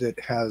that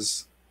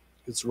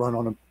it's run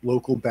on a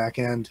local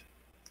backend,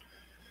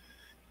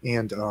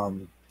 and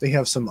they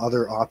have some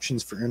other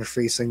options for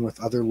interfacing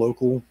with other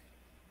local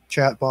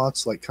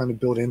chatbots, like kind of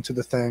built into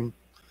the thing.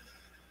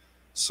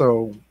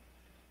 So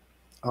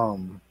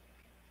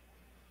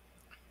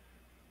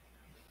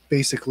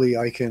basically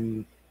I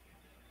can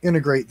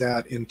integrate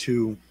that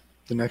into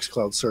the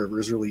Nextcloud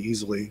servers really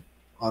easily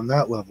on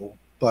that level,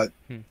 but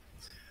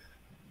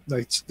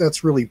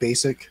that's really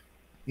basic,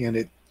 and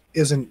it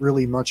isn't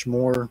really much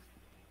more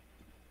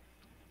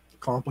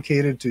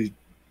complicated to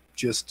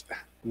just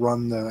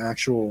run the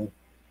actual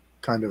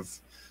kind of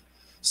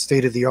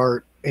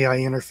state-of-the-art AI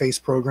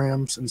interface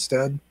programs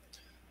instead.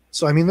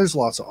 So I mean, there's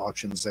lots of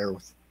options there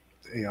with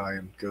AI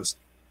and Ghost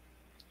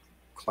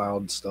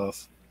Cloud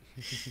stuff.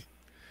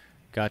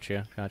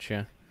 Gotcha.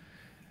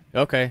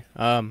 Okay.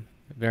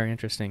 Very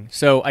interesting.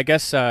 So I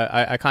guess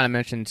I kind of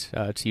mentioned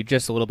to you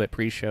just a little bit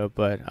pre-show,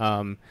 but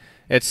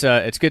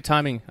it's good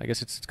timing. I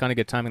guess it's kind of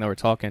good timing that we're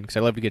talking, because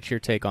I'd love to get your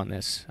take on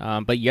this.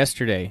 But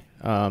yesterday,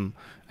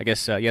 I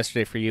guess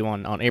yesterday for you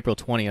on April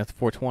 20th,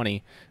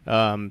 420,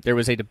 there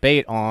was a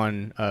debate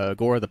on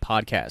Gore the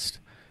podcast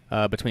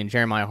between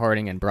Jeremiah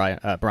Harding and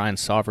Brian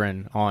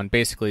Sovereign on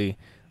basically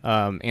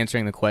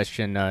answering the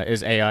question,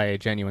 is AI a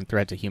genuine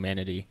threat to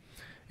humanity?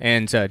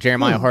 And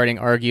Jeremiah Harding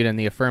argued in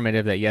the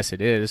affirmative that yes,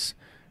 it is.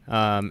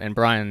 And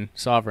Brian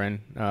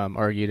Sovereign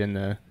argued in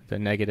the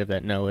negative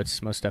that no,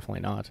 it's most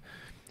definitely not.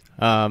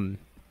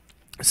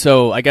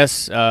 So I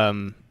guess,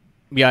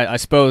 I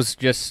suppose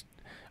just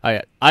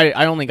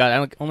I only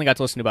got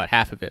to listen to about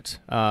half of it.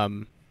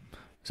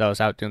 So I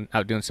was out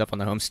doing stuff on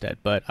the homestead,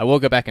 but I will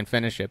go back and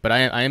finish it. But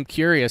I am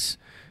curious,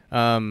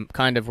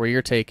 kind of where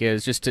your take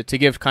is, just to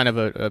give kind of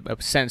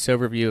a sense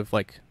overview of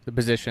like the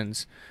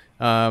positions.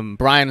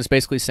 Brian is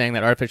basically saying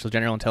that artificial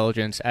general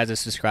intelligence, as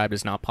it's described,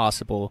 is not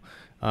possible.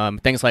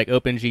 Things like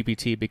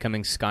OpenGPT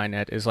becoming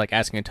Skynet is like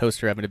asking a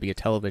toaster oven to be a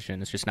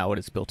television. It's just not what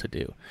it's built to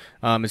do.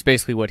 It's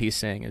basically what he's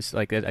saying. Is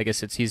like, I guess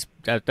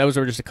those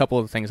were just a couple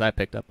of the things I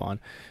picked up on.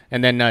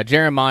 And then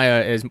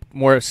Jeremiah is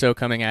more so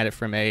coming at it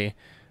from a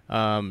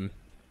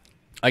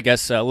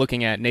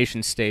looking at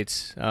nation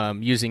states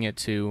using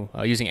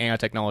AI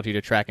technology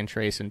to track and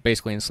trace and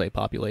basically enslave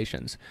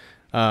populations.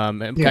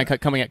 And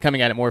coming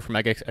at it more from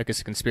I guess a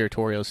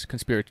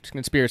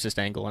conspiracist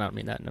angle, and I don't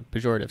mean that in a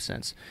pejorative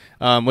sense,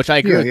 which I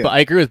agree with. But I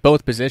agree with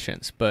both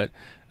positions. But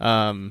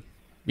I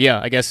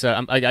guess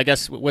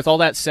with all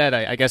that said,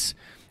 I guess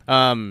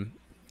and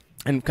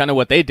kind of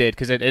what they did,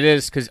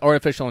 because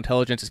artificial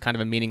intelligence is kind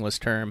of a meaningless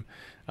term,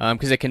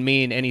 because it can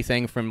mean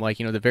anything from like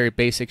the very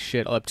basic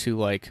shit up to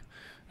like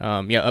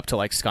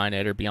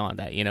Skynet or beyond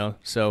that,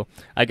 So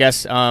I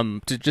guess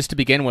to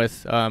begin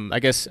with, I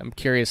guess I'm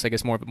curious. I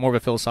guess more of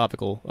a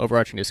philosophical,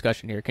 overarching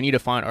discussion here. Can you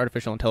define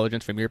artificial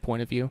intelligence from your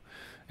point of view?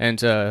 And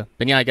then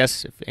I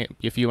guess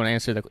if you want to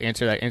answer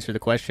the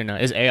question,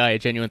 is AI a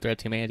genuine threat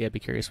to humanity? I'd be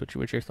curious what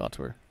your thoughts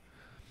were.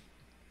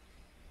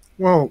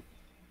 Well,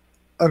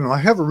 I don't know. I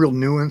have a real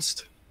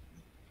nuanced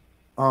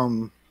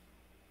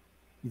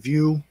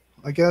view,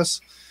 I guess.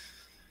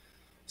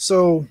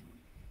 So,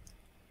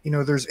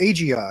 there's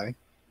AGI.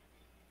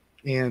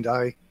 And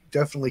I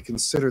definitely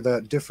consider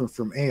that different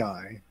from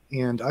AI.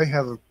 And I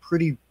have a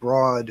pretty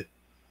broad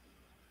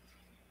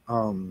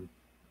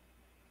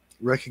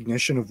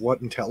recognition of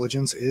what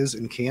intelligence is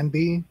and can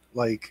be.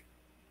 Like,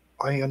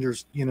 I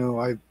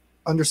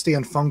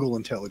understand fungal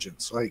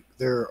intelligence. Like,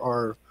 there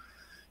are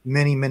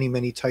many, many,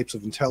 many types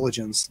of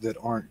intelligence that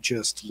aren't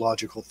just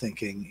logical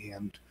thinking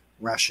and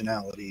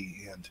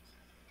rationality and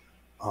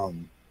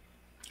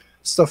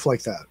stuff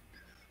like that.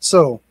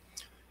 So,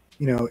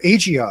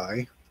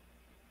 AGI,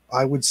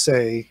 I would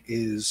say,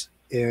 is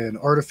an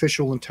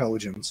artificial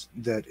intelligence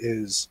that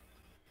is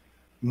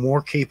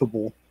more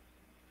capable,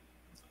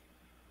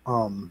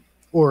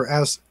 or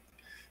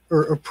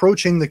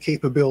approaching the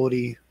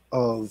capability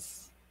of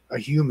a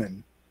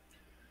human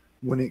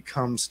when it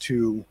comes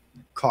to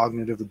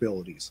cognitive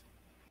abilities.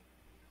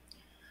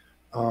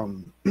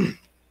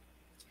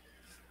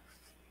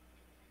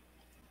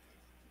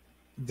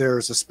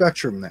 There's a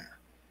spectrum there.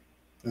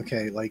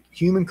 Okay, like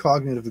human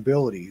cognitive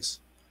abilities,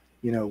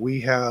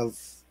 we have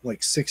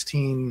like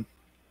 16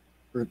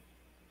 or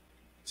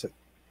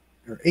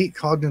 8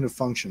 cognitive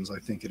functions, I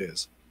think it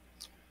is.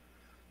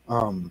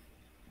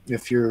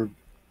 If you're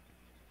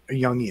a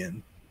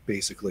Jungian,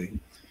 basically.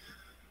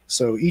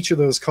 So each of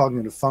those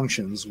cognitive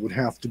functions would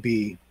have to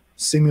be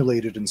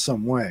simulated in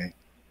some way.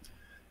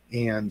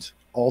 And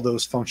all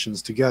those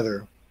functions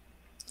together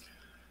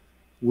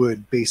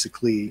would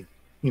basically,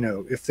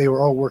 if they were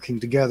all working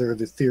together,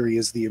 the theory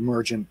is the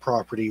emergent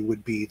property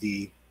would be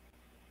the,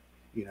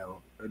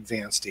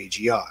 advanced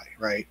AGI,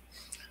 right?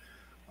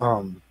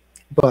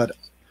 But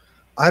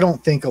I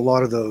don't think a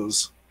lot of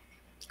those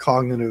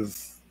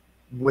cognitive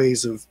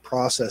ways of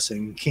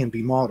processing can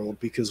be modeled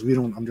because we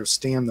don't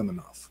understand them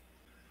enough.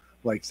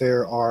 Like,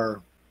 there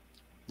are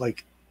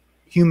like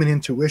human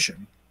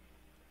intuition.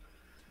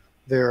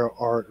 There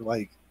are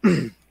like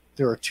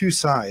there are two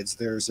sides.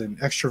 There's an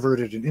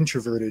extroverted and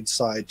introverted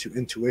side to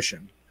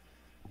intuition.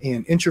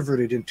 And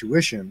introverted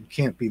intuition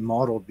can't be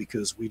modeled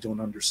because we don't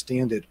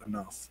understand it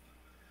enough.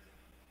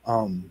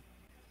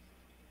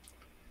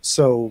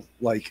 So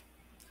like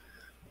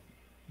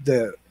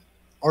the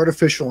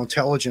artificial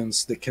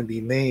intelligence that can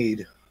be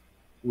made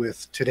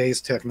with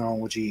today's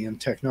technology and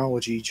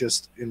technology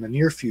just in the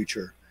near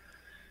future,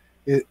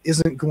 it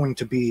isn't going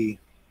to be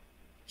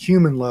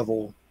human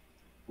level,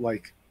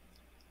 like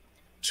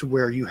to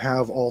where you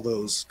have all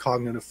those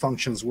cognitive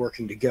functions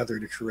working together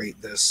to create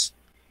this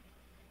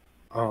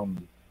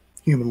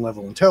human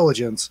level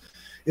intelligence.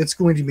 It's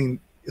going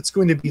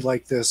to be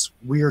like this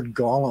weird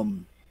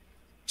golem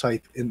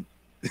type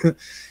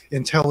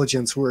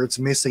intelligence where it's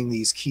missing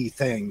these key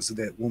things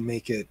that will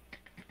make it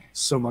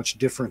so much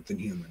different than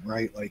human,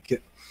 right? Like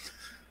it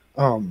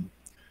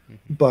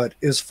but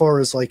as far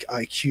as like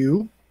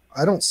IQ,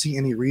 I don't see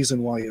any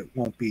reason why it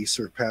won't be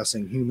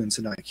surpassing humans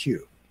in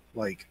IQ.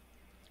 Like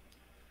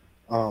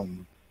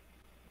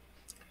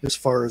as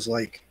far as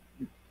like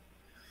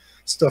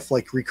stuff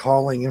like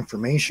recalling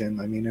information,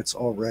 I mean, it's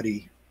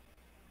already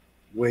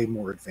way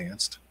more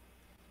advanced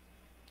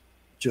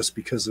just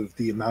because of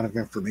the amount of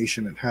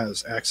information it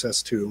has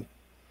access to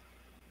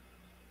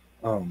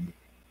in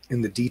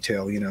the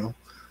detail,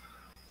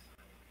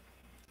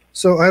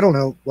 So I don't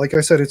know. Like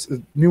I said, it's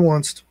a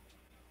nuanced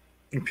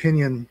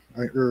opinion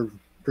or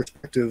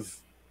perspective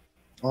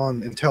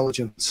on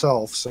intelligence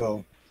itself.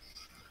 So,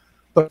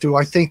 but do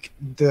I think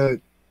the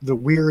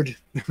weird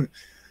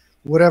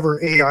whatever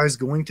AI is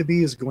going to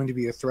be a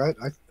threat?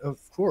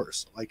 Of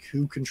course. Like,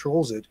 who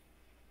controls it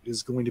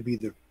is going to be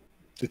the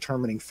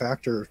determining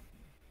factor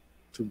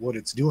to what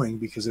it's doing,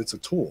 because it's a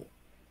tool.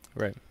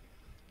 Right.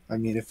 I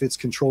mean, if it's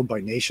controlled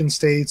by nation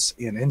states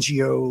and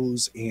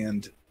NGOs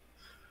and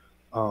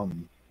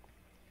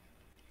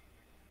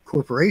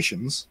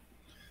corporations,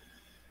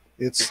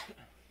 it's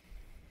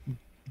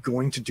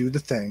going to do the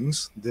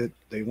things that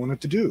they want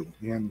it to do.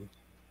 And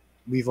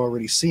we've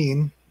already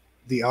seen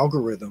the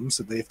algorithms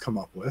that they've come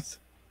up with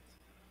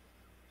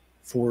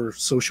for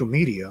social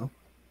media,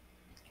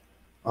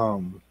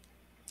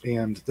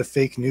 and the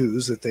fake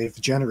news that they've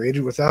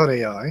generated without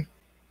AI.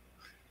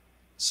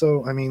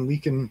 So, I mean, we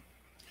can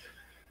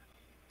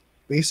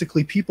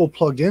basically, people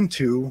plugged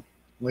into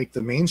like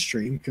the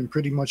mainstream can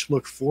pretty much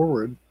look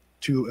forward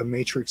to a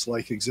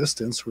matrix-like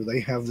existence where they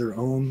have their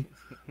own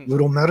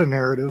little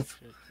meta-narrative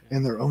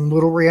and their own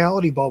little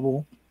reality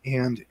bubble,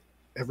 and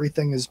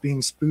everything is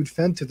being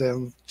spoon-fed to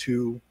them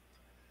to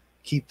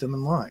keep them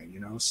in line, you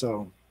know?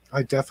 So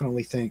I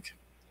definitely think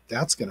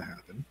that's going to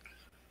happen.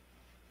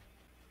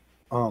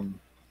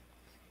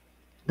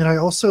 And I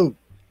also,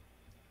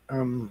 I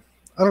don't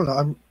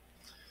know,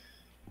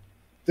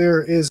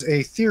 there is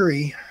a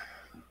theory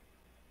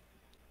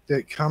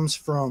that comes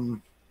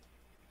from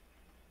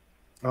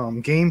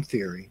game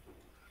theory,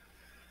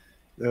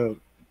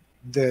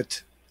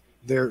 that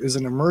there is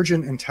an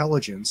emergent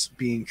intelligence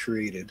being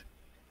created.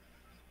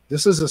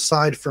 This is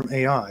aside from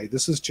AI.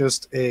 This is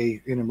just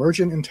an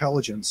emergent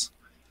intelligence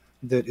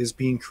that is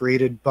being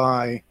created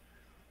by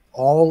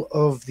all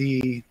of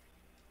the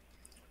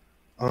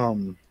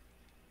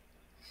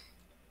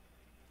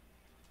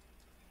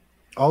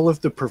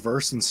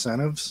perverse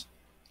incentives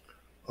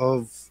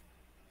of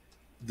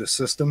the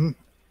system.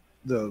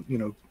 The, you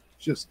know,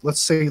 just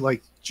let's say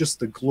like just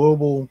the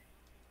global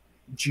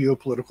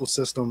geopolitical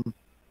system,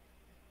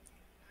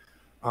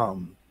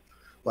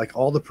 like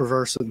all the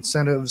perverse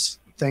incentives,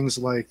 things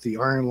like the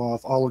iron law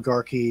of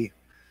oligarchy,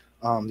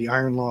 the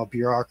iron law of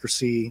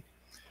bureaucracy,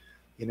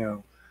 you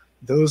know,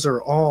 those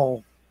are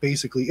all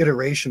basically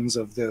iterations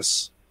of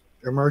this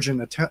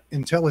emergent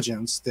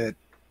intelligence that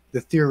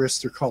the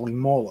theorists are calling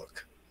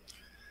Moloch.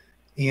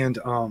 And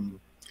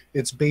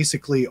it's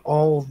basically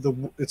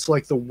it's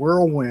like the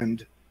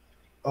whirlwind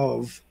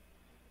of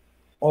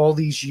all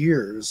these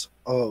years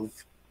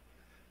of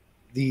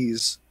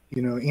these,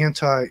 you know,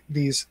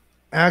 these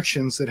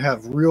actions that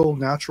have real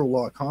natural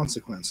law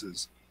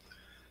consequences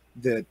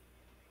that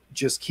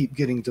just keep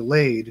getting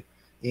delayed.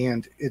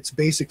 And it's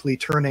basically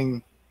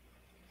turning,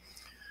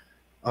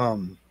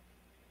 you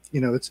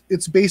know,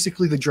 it's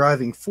basically the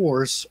driving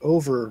force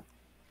over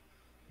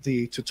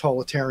the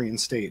totalitarian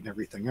state and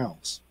everything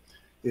else,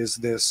 is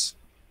this,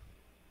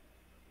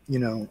 you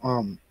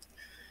know,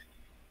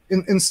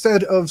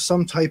 instead of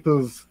some type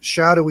of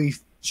shadowy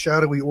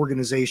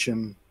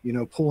organization, you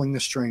know, pulling the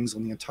strings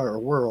on the entire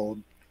world,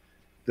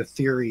 the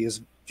theory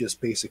is just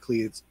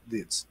basically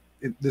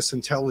this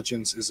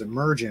intelligence is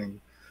emerging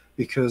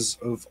because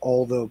of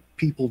all the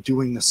people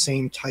doing the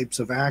same types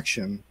of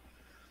action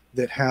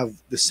that have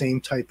the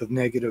same type of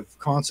negative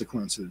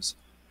consequences,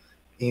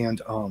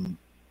 and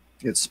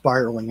it's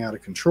spiraling out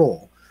of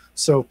control.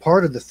 So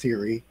part of the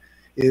theory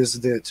is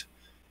that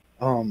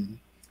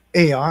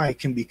AI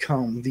can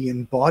become the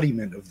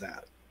embodiment of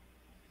that,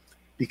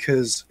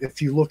 because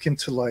if you look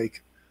into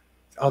like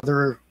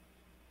other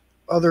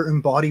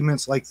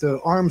embodiments, like the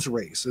arms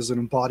race is an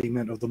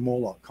embodiment of the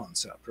Moloch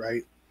concept,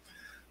 right?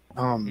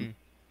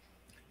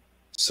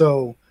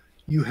 So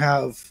you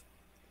have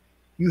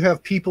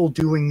people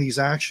doing these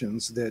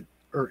actions that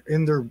are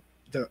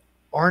that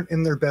aren't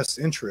in their best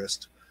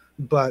interest,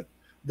 but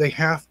they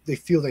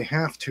feel they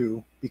have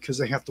to, because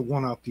they have to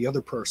one up the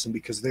other person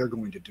because they're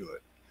going to do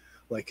it.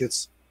 Like,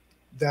 it's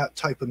that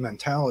type of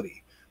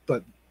mentality.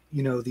 But,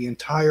 you know, the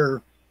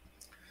entire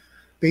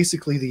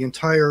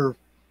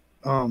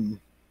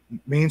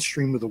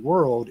mainstream of the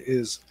world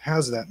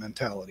has that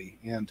mentality,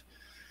 and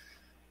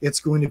it's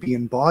going to be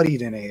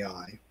embodied in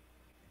AI.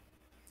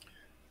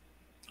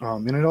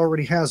 And it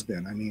already has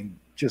been. I mean,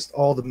 just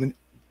all the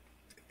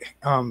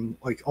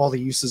like all the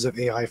uses of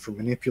AI for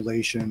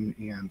manipulation,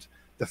 and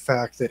the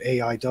fact that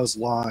AI does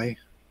lie,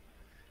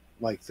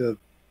 like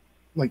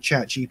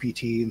Chat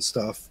GPT and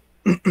stuff,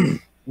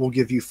 will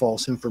give you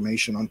false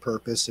information on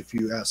purpose if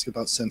you ask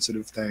about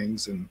sensitive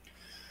things, and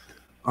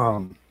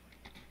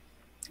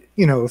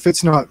you know, if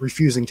it's not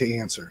refusing to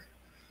answer.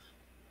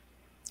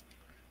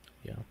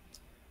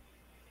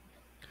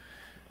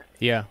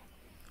 Yeah.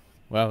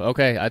 Well,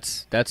 okay,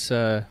 that's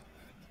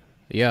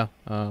yeah,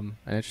 an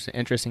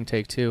interesting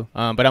take too.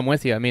 But I'm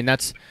with you. I mean,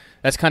 that's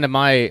kind of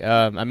my.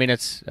 I mean,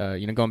 it's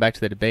you know, going back to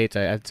the debate,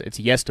 it's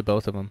yes to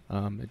both of them.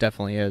 It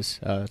definitely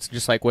is. It's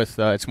just like with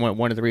it's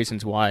one of the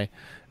reasons why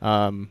you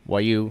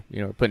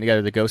know, are putting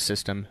together the Ghost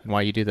system, and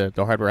why you do the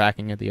hardware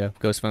hacking of the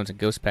Ghost phones and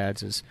Ghost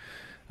pads is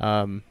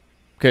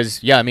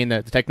because yeah, I mean,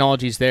 the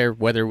technology's there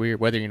whether we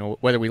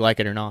like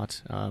it or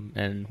not,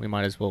 and we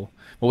might as well.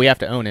 Well, we have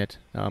to own it,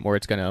 or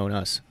it's going to own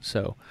us.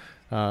 So.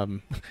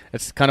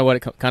 It's kind of what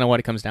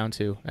it comes down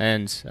to,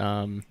 and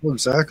well,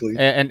 exactly,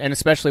 and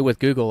especially with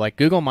Google, like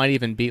Google might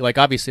even be like,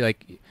 obviously,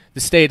 like the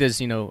state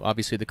is,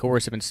 obviously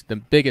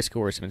the biggest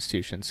coercive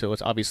institution. So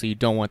it's obviously you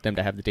don't want them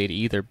to have the data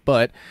either.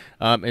 But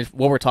what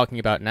we're talking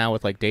about now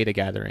with like data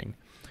gathering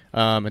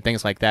and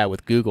things like that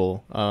with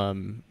Google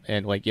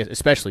and like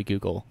especially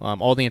Google,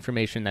 all the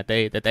information that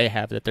they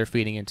have that they're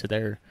feeding into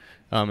their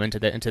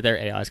into their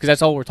AIs, because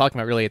that's all we're talking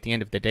about really at the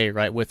end of the day,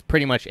 right? With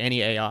pretty much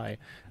any AI.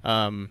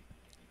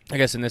 I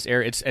guess in this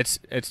area, it's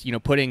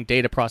putting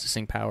data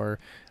processing power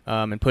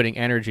and putting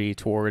energy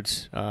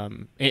towards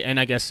and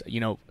I guess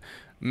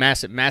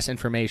mass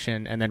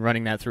information, and then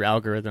running that through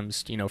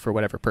algorithms for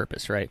whatever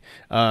purpose, right?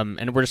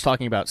 And we're just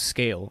talking about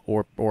scale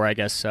or I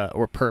guess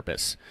or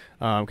purpose,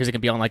 because it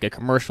can be on like a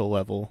commercial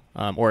level,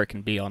 or it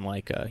can be on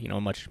like a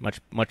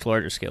much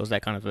larger scale. Is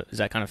that kind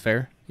of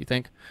fair, you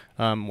think,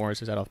 or is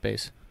that off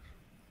base?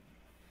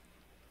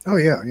 Oh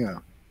yeah.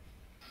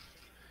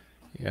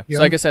 Yeah.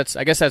 So I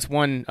guess that's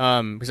one,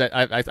 because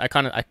I've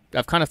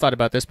kind of thought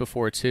about this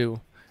before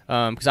too,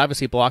 because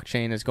obviously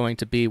blockchain is going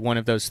to be one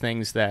of those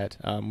things that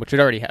which it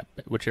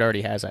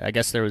already has. I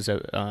guess I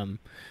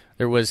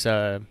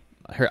re-listened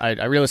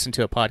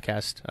to a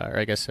podcast, or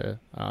I guess a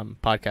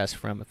podcast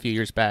from a few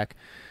years back,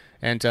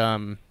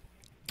 and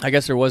I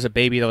guess there was a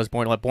baby that was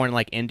born in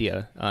like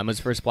India. It was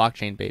the first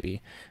blockchain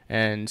baby,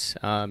 and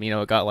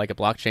it got like a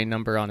blockchain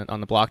number on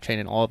the blockchain,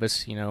 and all of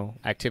its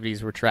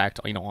activities were tracked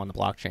on the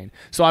blockchain.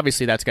 So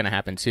obviously that's going to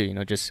happen too,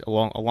 just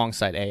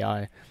alongside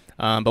AI.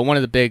 But one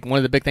of the big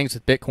things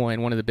with Bitcoin,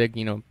 one of the big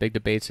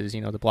debates is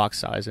the block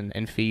size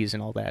and fees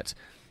and all that.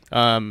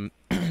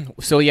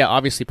 So yeah,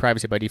 obviously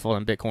privacy by default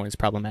in Bitcoin is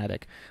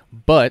problematic,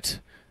 but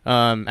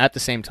at the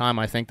same time,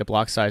 I think the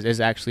block size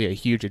is actually a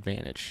huge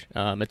advantage.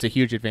 It's a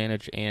huge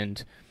advantage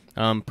and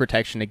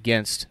protection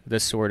against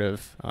this sort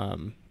of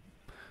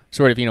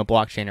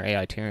blockchain or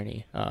AI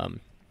tyranny.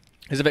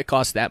 Because if it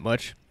costs that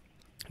much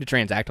to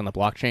transact on the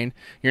blockchain,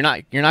 you're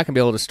not going to be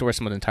able to store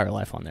someone's entire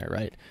life on there,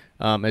 right?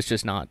 It's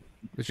just not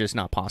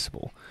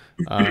possible.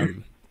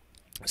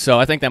 So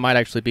I think that might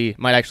actually be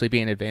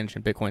an advantage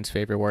in Bitcoin's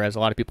favor, whereas a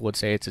lot of people would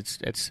say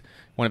it's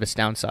one of its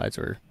downsides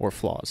or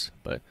flaws.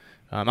 But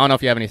I don't know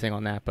if you have anything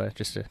on that, but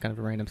just a kind of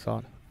a random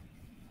thought.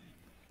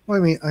 Well,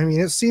 I mean,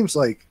 it seems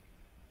like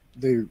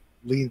they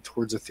lean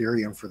towards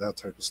Ethereum for that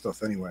type of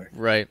stuff anyway.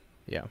 Right.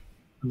 Yeah.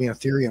 I mean,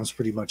 Ethereum's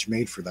pretty much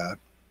made for that,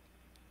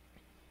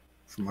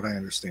 from what I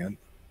understand.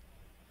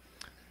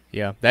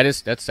 Yeah,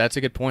 that's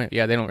a good point.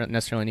 Yeah, they don't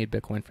necessarily need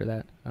Bitcoin for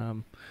that.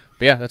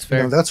 But yeah, that's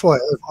fair. That's why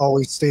I've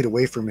always stayed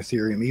away from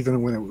Ethereum,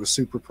 even when it was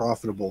super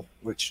profitable.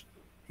 Which,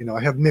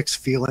 I have mixed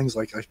feelings.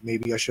 Like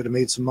maybe I should have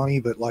made some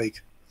money, but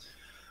like,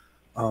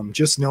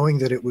 just knowing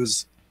that it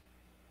was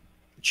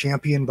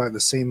championed by the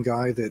same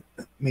guy that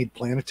made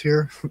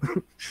Planeteer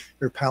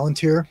or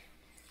Palantir.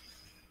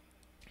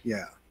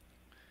 Yeah.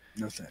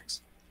 No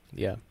thanks.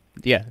 Yeah.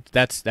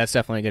 That's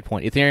definitely a good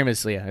point. Ethereum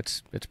is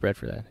it's bred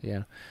for that.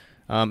 Yeah.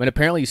 And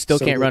apparently you still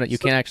can't run it. You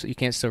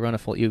can't still run a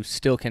full. You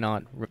still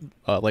cannot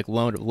like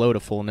load a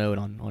full node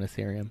on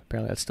Ethereum.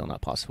 Apparently that's still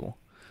not possible.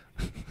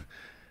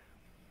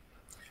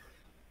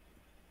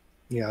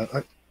 Yeah.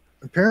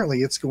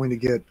 Apparently it's going to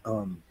get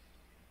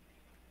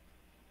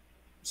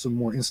some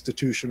more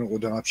institutional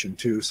adoption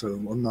too. So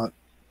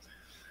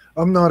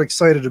I'm not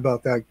excited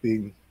about that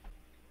being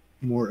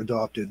more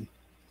adopted.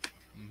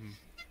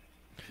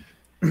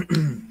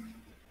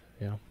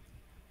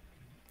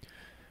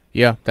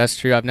 Yeah, that's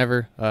true. I've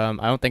never, I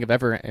don't think I've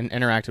ever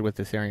interacted with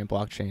the Ethereum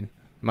blockchain.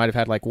 Might have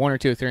had like one or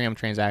two Ethereum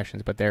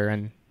transactions, but they're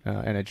in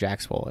a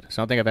Jax wallet. So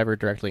I don't think I've ever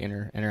directly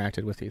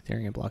interacted with the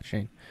Ethereum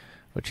blockchain,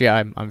 which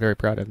I'm very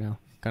proud of now,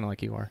 kind of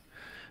like you are.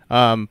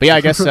 But yeah,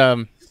 I guess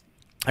let's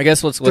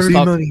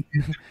talk.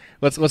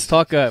 Let's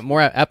talk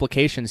more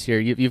applications here.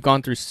 You've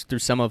gone through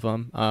some of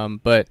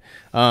them, but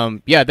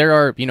yeah, there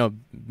are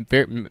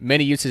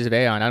many uses of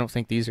AI, and I don't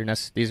think these are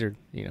necessary.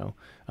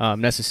 I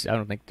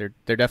don't think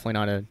they're definitely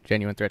not a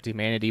genuine threat to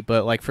humanity.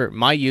 But like for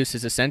my use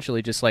is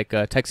essentially just like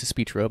a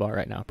text-to-speech robot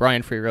right now,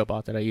 Brian Free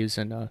Robot that I use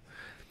in the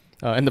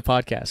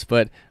podcast.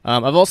 But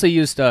I've also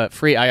used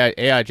free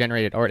AI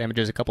generated art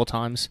images a couple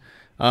times.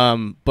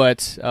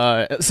 But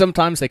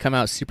sometimes they come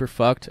out super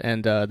fucked,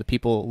 and the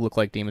people look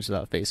like demons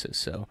without faces.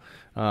 So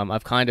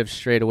I've kind of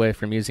strayed away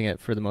from using it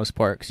for the most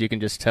part, because you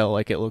can just tell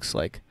like it looks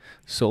like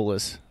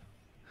soulless.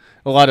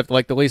 A lot of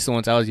like at least the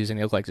ones I was using,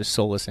 they look like just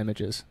soulless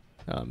images.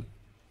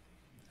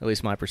 At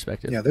least my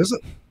perspective. Yeah,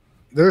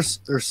 there's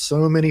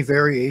so many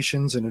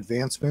variations and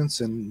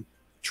advancements and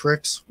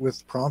tricks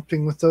with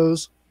prompting with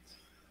those.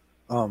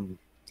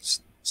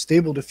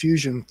 Stable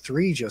Diffusion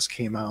 3 just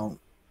came out.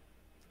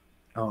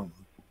 And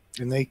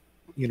they,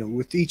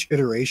 with each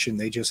iteration,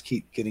 they just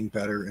keep getting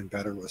better and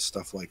better with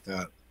stuff like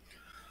that.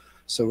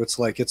 So it's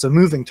like, it's a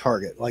moving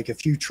target. Like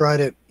if you tried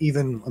it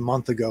even a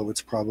month ago,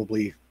 it's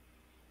probably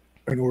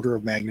an order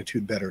of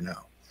magnitude better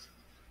now.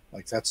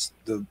 Like that's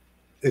the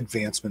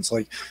advancements.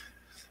 Like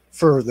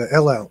for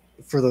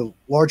the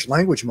large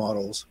language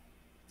models,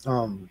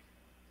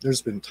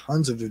 there's been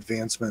tons of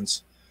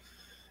advancements,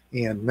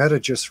 and Meta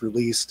just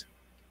released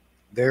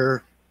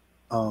their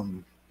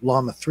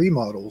Llama 3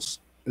 models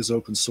is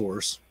open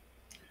source,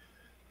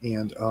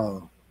 and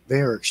they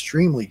are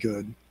extremely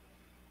good.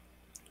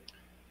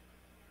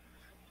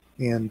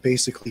 and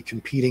basically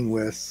competing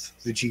with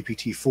the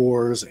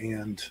GPT-4s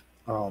and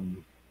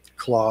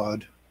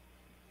Claude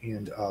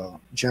and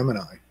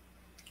Gemini.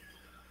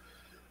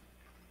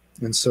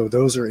 And so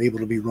those are able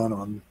to be run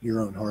on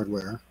your own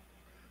hardware.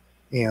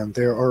 And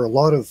there are a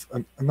lot of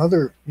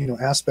another,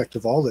 aspect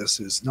of all this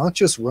is not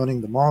just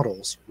running the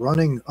models,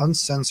 running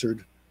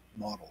uncensored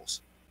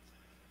models,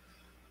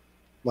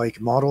 like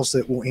models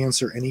that will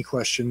answer any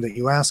question that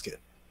you ask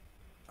it.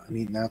 I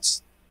mean,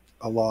 that's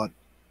a lot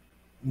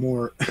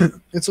more,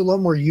 it's a lot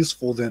more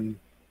useful than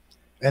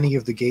any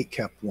of the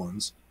gate-kept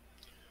ones.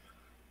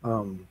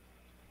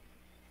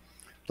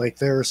 Like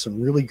there are some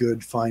really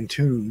good fine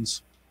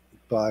tunes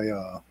by,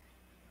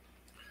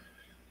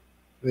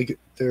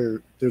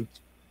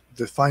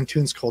 the fine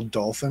tune's called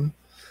Dolphin.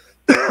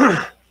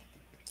 I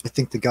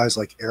think the guy's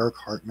like Eric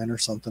Hartman or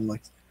something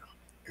like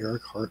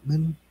Eric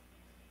Hartman,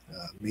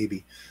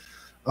 maybe.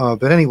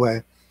 But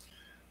anyway,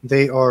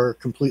 they are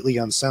completely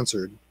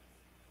uncensored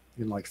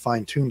and like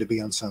fine tuned to be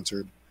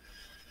uncensored.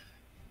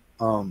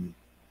 And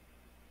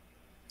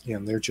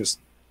they're just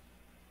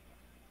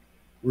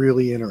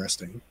really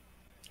interesting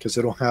because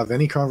it'll have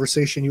any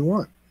conversation you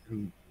want,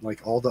 and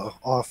like all the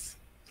all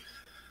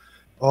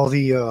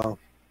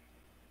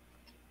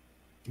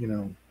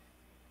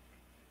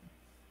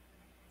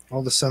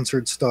the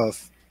censored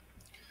stuff.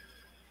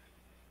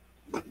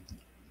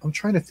 I'm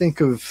trying to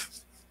think of,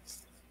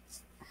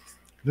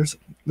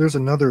 there's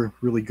another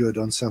really good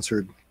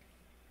uncensored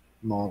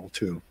model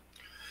too.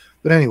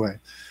 But anyway,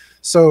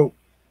 so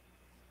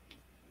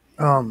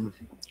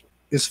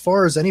as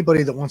far as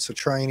anybody that wants to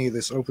try any of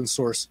these open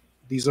source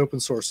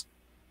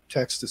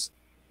text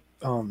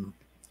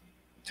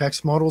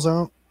models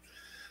out,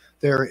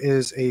 there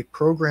is a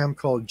program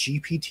called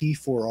GPT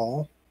for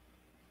All,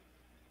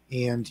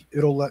 and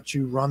it'll let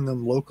you run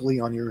them locally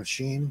on your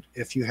machine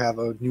if you have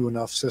a new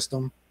enough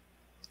system.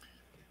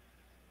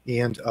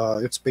 And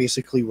it's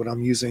basically what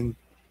I'm using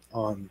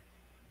on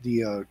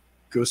the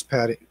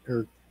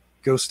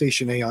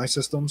GhostStation AI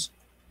systems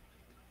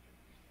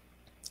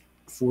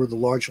for the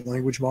large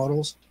language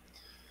models.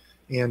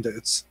 And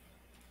it's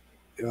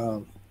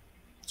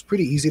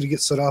pretty easy to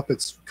get set up.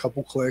 It's a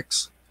couple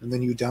clicks, and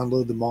then you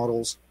download the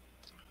models.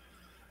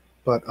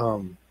 But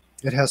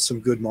it has some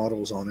good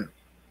models on it.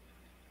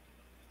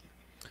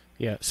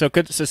 Yeah. So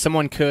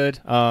someone could,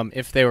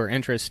 if they were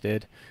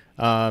interested.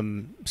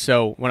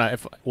 So when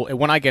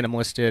I get them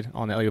listed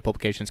on the LU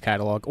Publications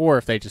catalog, or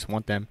if they just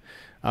want them,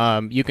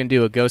 you can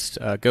do a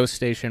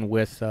GhostStation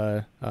with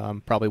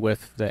probably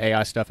with the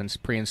AI stuff and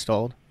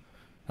pre-installed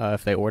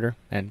if they order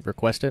and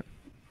request it.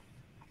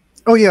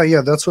 Oh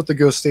yeah, that's what the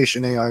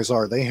GhostStation AIs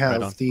are. They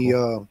have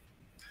cool.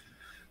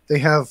 They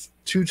have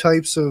two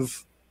types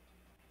of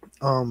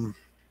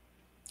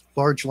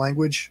large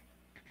language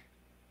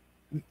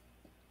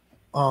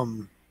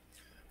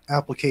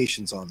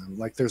applications on them.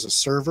 Like there's a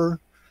server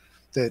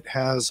that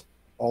has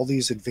all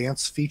these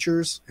advanced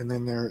features, and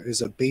then there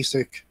is a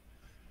basic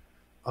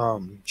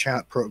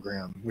chat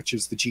program, which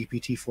is the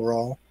GPT for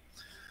All,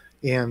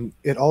 and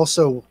it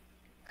also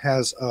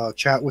has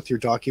chat with your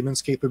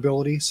documents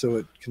capability, so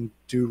it can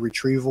do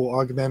retrieval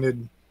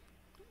augmented.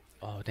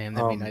 Oh damn,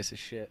 that'd be nice as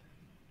shit.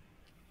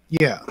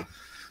 Yeah.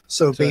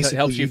 So basically, it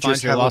helps you find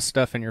just your lost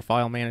stuff in your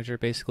file manager,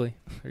 basically,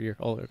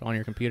 or on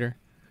your computer.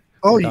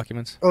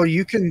 Documents.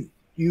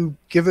 You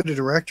give it a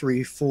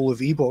directory full of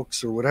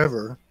ebooks or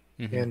whatever,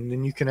 and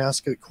then you can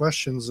ask it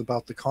questions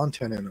about the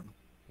content in them.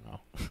 Wow,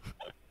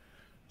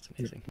 that's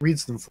amazing. It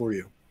reads them for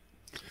you,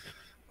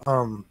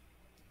 or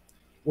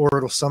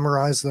it'll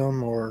summarize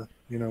them, or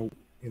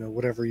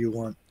whatever you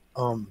want.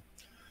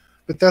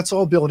 But that's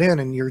all built in,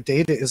 and your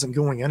data isn't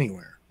going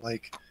anywhere.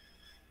 Like,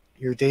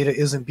 your data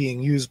isn't being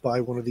used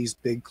by one of these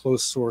big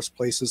closed source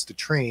places to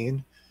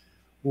train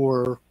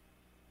or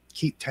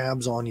keep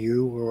tabs on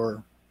you,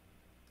 or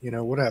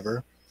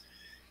whatever.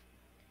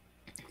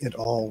 It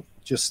all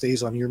just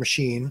stays on your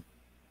machine.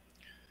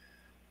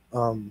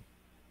 And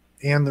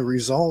the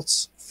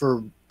results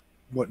for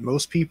what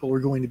most people are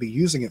going to be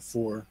using it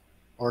for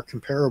are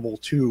comparable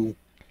to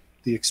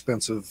the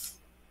expensive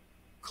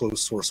closed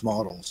source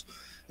models.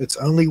 It's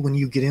only when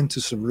you get into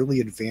some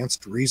really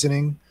advanced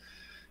reasoning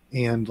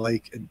and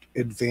like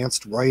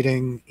advanced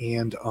writing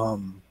and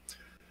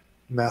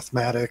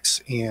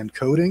mathematics and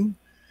coding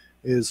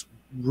is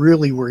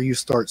really where you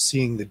start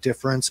seeing the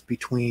difference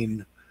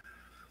between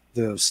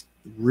the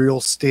real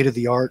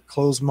state-of-the-art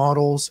closed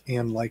models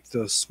and like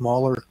the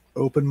smaller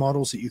open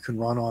models that you can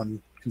run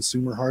on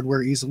consumer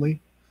hardware easily.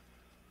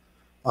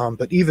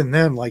 But even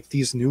then, like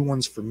these new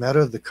ones for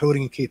Meta, the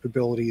coding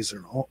capabilities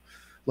are all,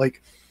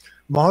 like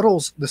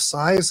models, the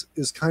size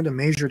is kind of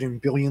measured in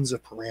billions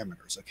of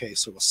parameters. Okay,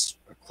 so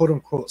a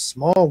quote-unquote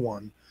small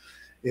one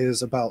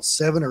is about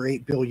 7 or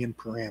 8 billion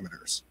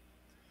parameters.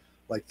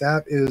 Like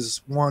that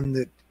is one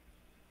that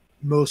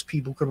most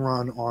people can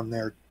run on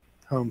their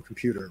home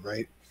computer,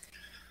 right?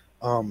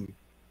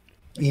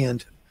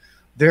 And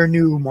their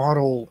new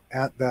model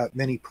at that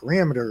many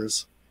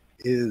parameters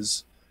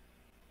is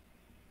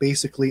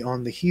basically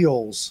on the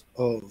heels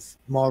of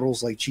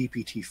models like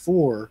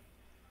GPT-4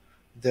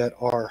 that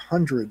are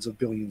hundreds of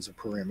billions of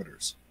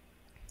parameters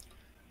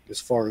as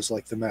far as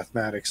like the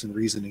mathematics and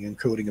reasoning and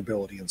coding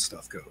ability and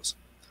stuff goes.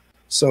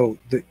 So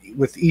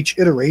with each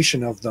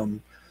iteration of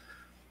them,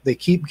 they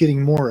keep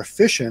getting more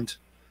efficient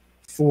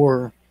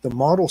for the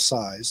model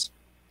size.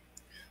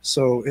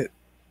 So it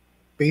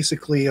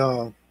basically,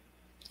 the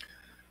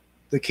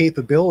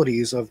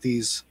capabilities of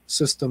these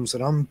systems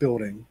that I'm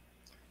building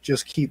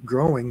just keep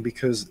growing,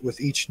 because with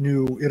each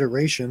new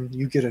iteration,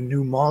 you get a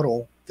new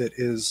model that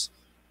is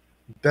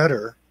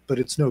better, but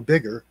it's no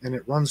bigger, and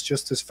it runs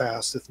just as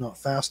fast, if not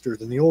faster,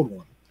 than the old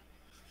one.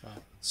 Wow.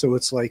 So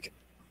it's like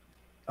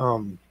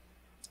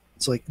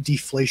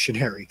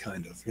deflationary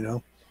kind of, you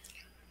know.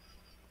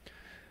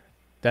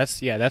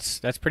 That's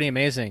pretty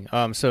amazing.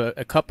 So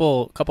a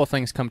couple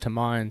things come to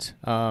mind.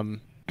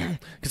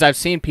 Because I've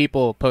seen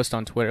people post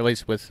on Twitter, at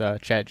least with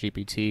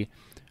ChatGPT.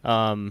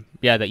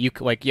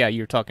 That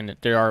you're talking.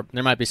 There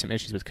might be some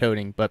issues with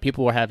coding, but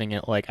people were having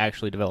it like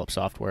actually develop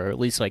software, or at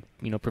least like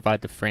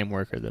provide the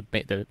framework or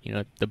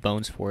the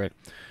bones for it.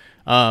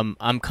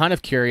 I'm kind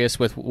of curious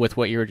with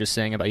what you were just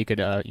saying about you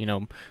could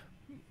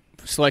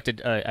select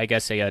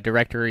a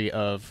directory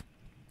of,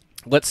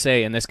 let's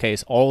say in this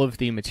case, all of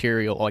the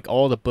material, like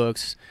all the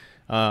books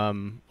that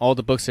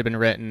have been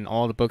written,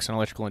 all the books on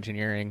electrical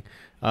engineering.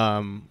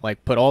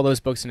 Like put all those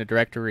books in a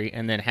directory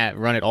and then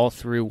run it all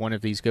through one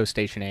of these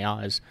GhostStation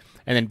AIs,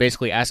 and then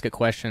basically ask it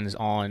questions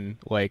on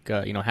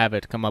have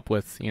it come up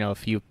with a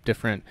few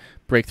different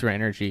breakthrough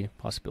energy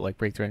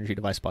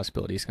device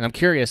possibilities. And I'm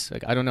curious,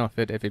 like, I don't know if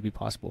it'd be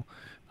possible.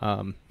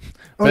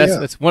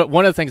 That's one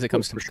of the things that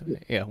comes to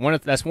one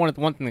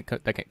thing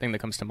that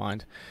comes to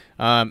mind.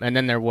 And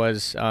then there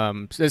was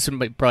this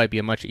would probably be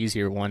a much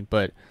easier one,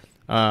 but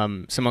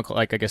someone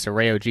like, I guess, a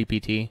Rayo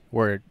GPT,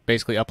 where it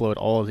basically upload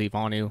all of the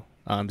Vonu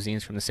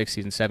zines from the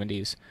 60s and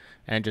 70s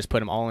and just run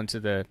them all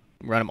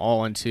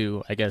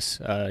into I guess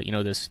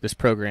this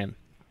program,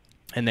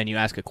 and then you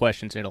ask it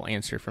questions and it'll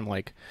answer from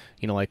like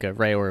a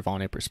Rayo or a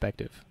Vonu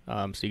perspective.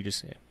 So you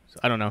just,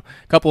 I don't know,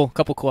 couple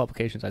cool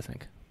applications, I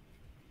think.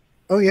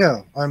 Oh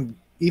yeah,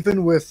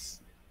 even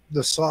with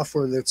the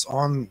software that's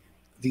on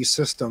these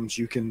systems,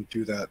 you can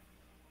do that.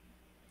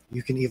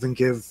 You can even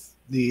give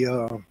the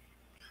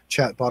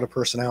chatbot a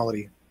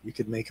personality. You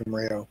could make him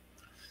Rayo.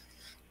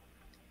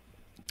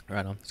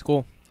 Right on. It's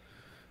cool.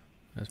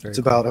 That's very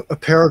cool. About a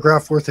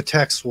paragraph worth of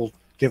text will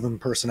give him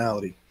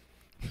personality.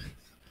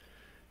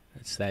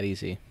 It's that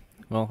easy.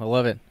 Well, I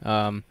love it.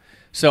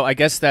 So I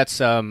guess that's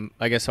our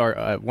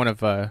one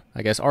of our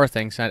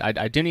things.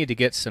 I do need to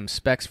get some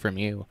specs from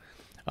you,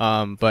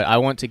 but I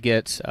want to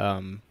get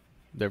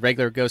the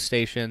regular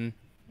GhostStation,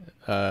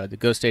 the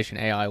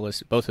GhostStation AI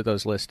list, both of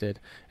those listed,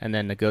 and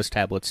then the Ghost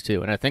tablets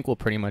too. And I think we'll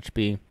pretty much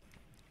be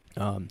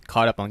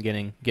caught up on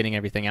getting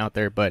everything out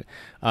there. But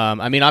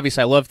I mean,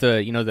 obviously I love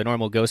the the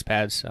normal Ghost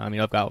pads. I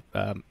mean, I've got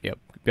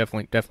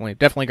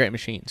definitely great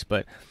machines,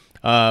 but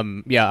I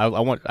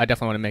definitely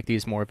want to make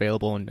these more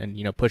available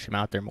and push them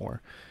out there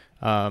more.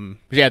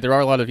 There are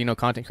a lot of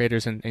content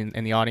creators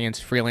in the audience,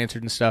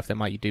 freelancers and stuff that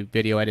might do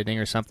video editing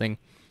or something,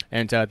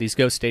 and these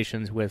Ghost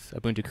stations with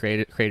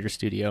Ubuntu Creator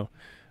Studio,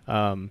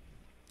 they're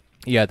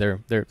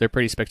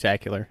pretty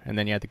spectacular. And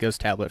then the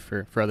Ghost tablet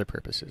for other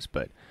purposes,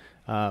 but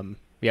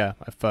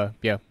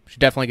should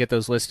definitely get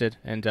those listed.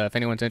 And if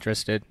anyone's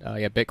interested,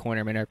 Bitcoin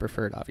or Mint are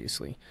preferred,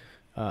 obviously.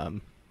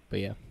 And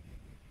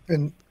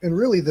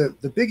really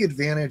the big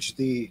advantage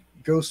the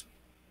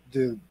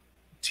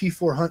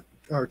T400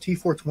 or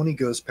T420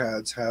 Ghost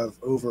pads have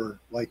over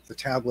like the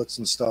tablets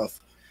and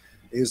stuff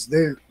is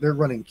they're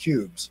running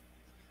cubes.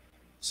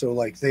 So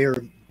like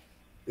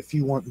if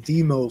you want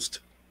the most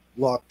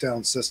locked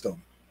down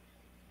system,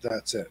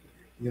 that's it.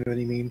 You know what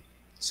I mean?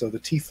 So the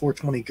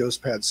T420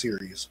 Ghost Pad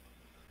series,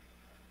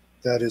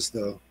 that is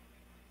the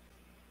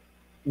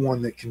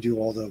one that can do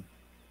all the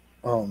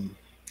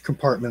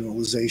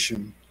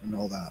compartmentalization and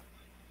all that.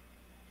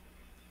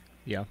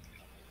 Yeah.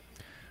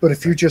 But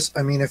if you just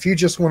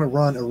want to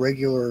run a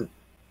regular,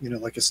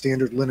 like a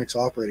standard Linux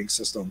operating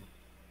system,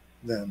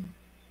 then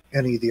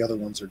any of the other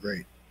ones are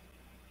great.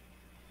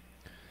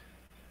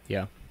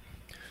 Yeah,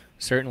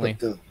 certainly.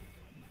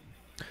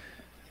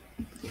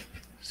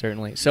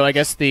 Certainly. So I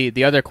guess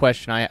the other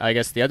question, I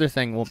guess the other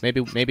thing, well,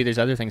 maybe there's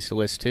other things to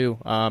list too.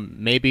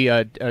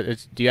 Do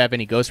you have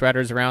any ghost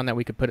routers around that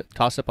we could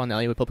toss up on the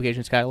Alleyway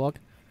Publications catalog?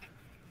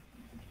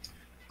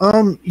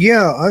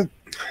 Yeah,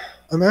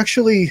 I'm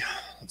actually,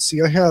 let's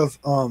see, I have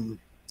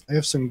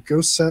some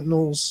Ghost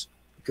Sentinels,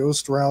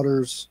 Ghost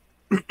routers,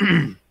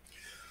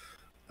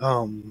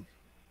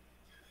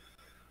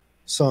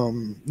 some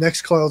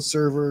Nextcloud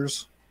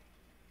servers.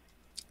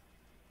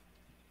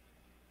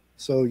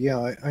 So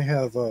yeah, I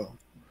have. So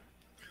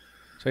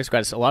it's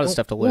got a lot of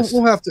stuff to list.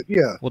 We'll have to,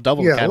 yeah. We'll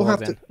double the catalog.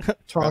 We'll have to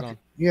talk. Right,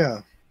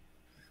 yeah,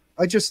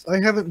 I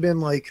haven't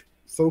been like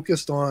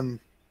focused on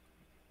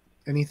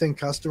anything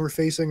customer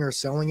facing or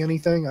selling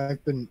anything.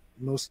 I've been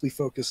mostly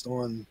focused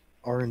on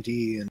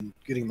R&D and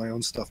getting my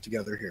own stuff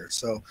together here.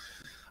 So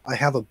I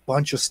have a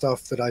bunch of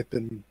stuff that I've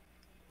been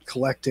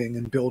collecting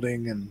and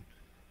building, and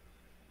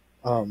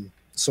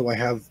so I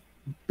have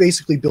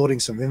basically building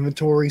some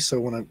inventory. So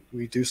when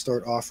we do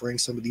start offering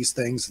some of these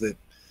things, that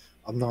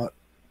I'm not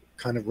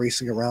kind of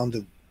racing around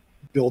to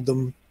build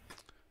them.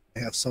 I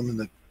have some in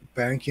the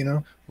bank, you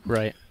know?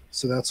 Right.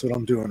 So that's what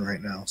I'm doing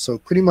right now. So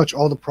pretty much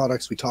all the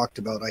products we talked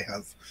about, I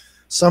have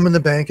some in the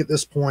bank at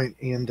this point,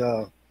 and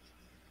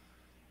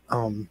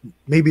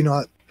maybe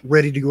not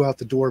ready to go out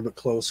the door, but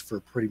close for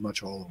pretty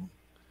much all of them.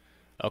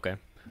 Okay.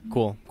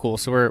 Cool.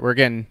 So we're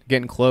getting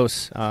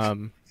close.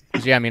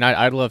 Yeah, I mean,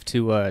 I'd love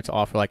to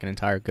offer like an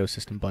entire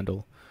GhostSystem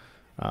bundle,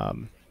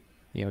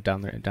 you know,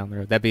 down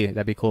there.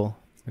 That'd be cool.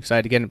 I'm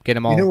excited to get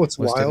them all. You know what's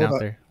listed wild? out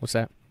there? What's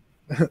that?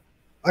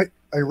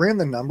 I ran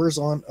the numbers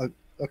on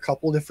a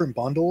couple different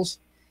bundles,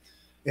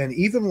 and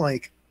even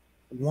like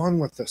one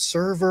with a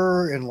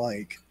server and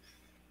like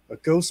a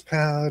ghost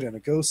pad and a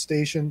ghost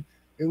station,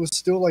 it was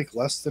still like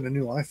less than a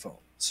new iPhone.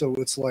 So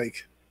it's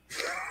like,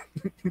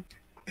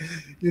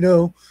 you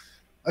know,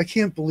 I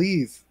can't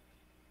believe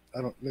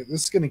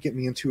this is going to get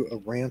me into a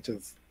rant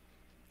of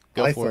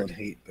iPhone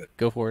hate, but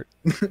go for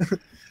it.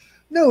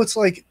 No, it's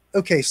like,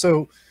 okay,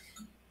 so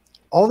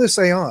all this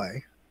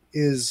AI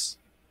is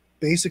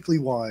basically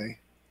why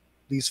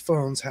these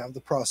phones have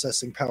the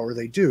processing power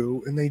they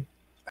do, and they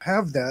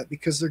have that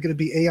because they're going to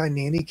be AI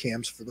nanny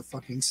cams for the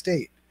fucking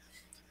state.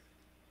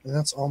 And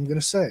that's all I'm going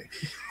to say.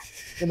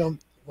 And I'm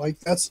like,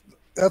 that's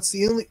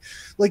the only,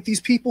 like,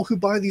 these people who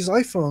buy these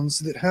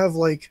iPhones that have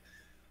like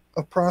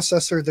a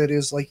processor that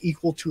is like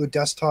equal to a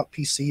desktop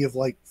PC of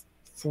like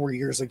 4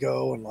 years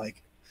ago, and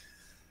like,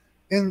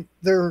 and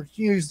they're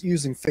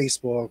using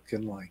Facebook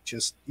and like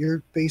just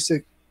your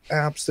basic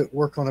apps that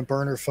work on a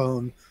burner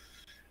phone.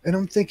 And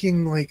I'm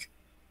thinking, like,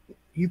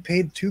 you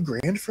paid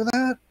 $2,000 for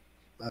that?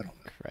 I don't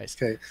know.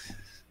 Christ. Okay.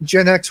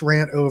 Gen X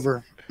rant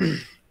over.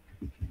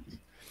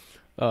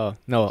 Oh,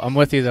 no, I'm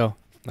with you though.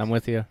 I'm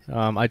with you.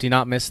 I do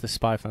not miss the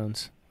spy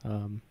phones.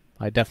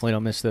 I definitely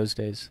don't miss those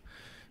days.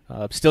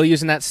 Still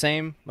using that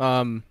same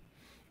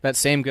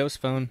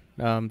ghost phone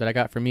that I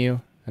got from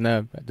you, and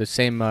the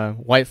same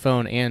white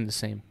phone and the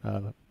same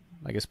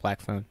I guess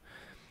black phone.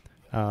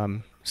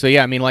 So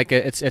yeah, I mean, like,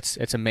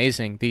 it's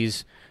amazing.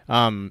 These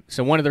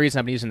so one of the reasons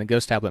I've been using the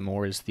Ghost tablet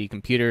more is the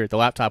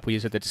laptop we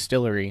use at the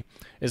distillery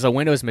is a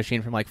Windows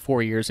machine from like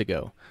 4 years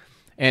ago.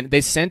 And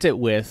they sent it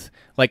with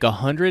like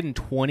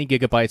 120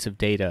 gigabytes of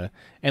data,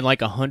 and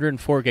like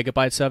 104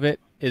 gigabytes of it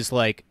is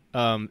like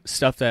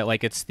stuff that,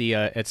 like, it's the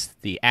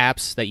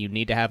apps that you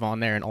need to have on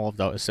there and all of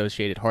the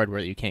associated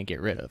hardware that you can't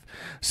get rid of.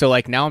 So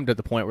like now I'm to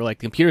the point where like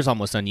the computer's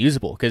almost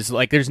unusable because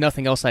like there's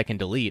nothing else I can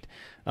delete,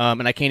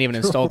 and I can't even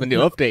install the new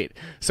update.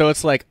 So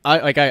it's like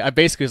I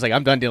basically was like,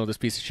 I'm done dealing with this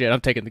piece of shit.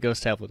 I'm taking the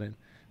Ghost tablet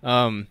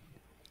in.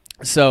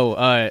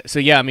 So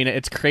yeah, I mean,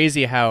 it's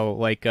crazy how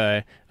like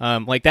that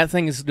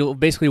thing is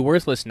basically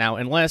worthless now,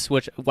 unless,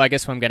 which I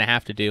guess what I'm gonna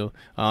have to do,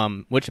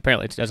 which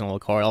apparently it doesn't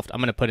look hard.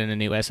 I'm gonna put in a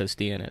new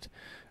SSD in it.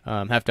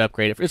 Have to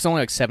upgrade it. It's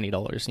only like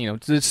 $70. You know,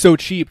 it's so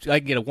cheap. I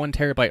can get a 1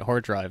 terabyte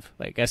hard drive,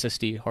 like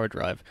SSD hard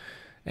drive,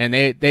 and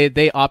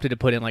they opted to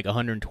put in like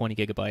 120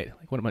 gigabyte.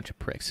 Like, what a bunch of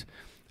pricks.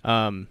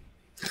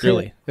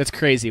 Really, that's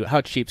crazy how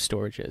cheap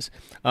storage is.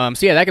 So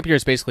yeah, that computer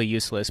is basically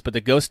useless. But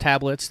the Ghost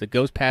tablets, the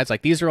Ghost pads,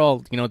 like, these are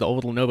all, you know, the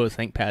old Lenovo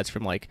ThinkPads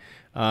from like,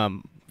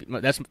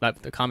 that's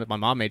the comment my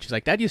mom made. She's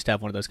like, Dad used to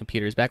have one of those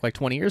computers back like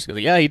 20 years ago.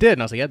 Like, yeah, he did.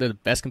 And I was like, yeah, they're the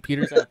best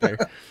computers out there.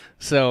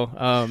 So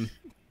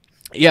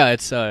yeah,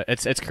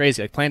 it's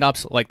crazy. Like,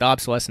 the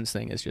obsolescence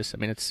thing is just, I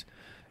mean,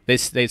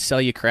 they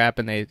sell you crap,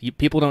 and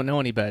people don't know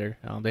any better.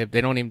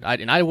 They don't even.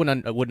 I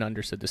wouldn't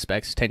understood the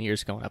specs 10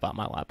 years ago when I bought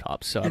my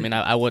laptop. So I mean,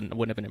 I wouldn't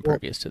have been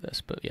impervious to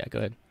this. But yeah, go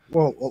ahead.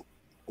 Well,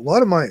 a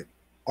lot of my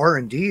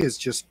R&D has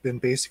just been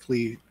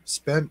basically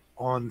spent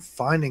on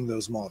finding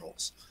those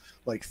models,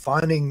 like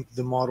finding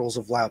the models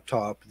of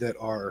laptop that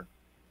are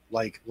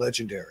like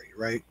legendary,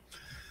 right?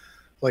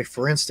 Like,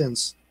 for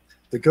instance,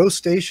 the Ghost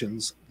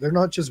stations, they're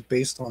not just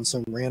based on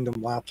some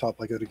random laptop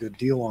I got a good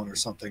deal on or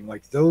something.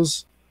 Like,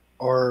 those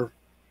were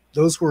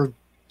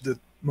the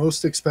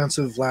most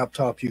expensive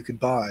laptop you could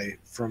buy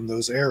from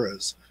those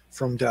eras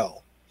from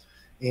Dell.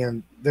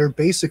 And they're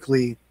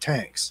basically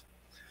tanks.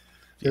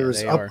 They're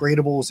as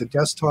upgradable as a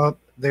desktop.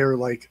 They're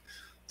like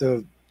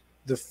the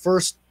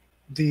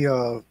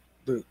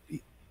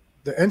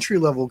entry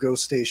level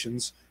Ghost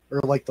stations are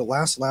like the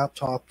last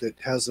laptop that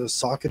has a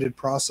socketed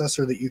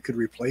processor that you could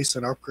replace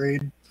and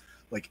upgrade.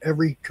 Like,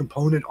 every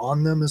component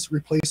on them is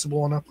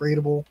replaceable and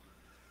upgradable.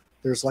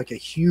 There's like a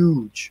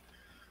huge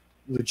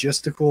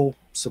logistical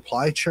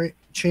supply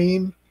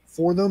chain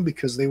for them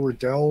because they were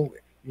Dell,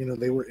 you know,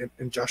 they were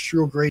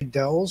industrial grade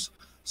Dells.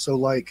 So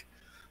like,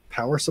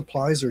 power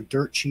supplies are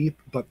dirt cheap,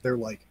 but they're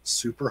like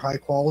super high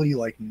quality,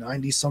 like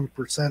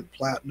 90%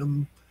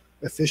 platinum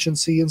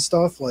efficiency and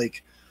stuff.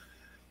 Like,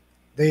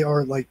 they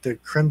are like the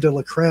creme de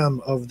la creme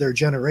of their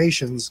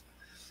generations.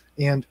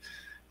 And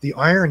the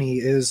irony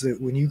is that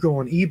when you go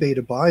on eBay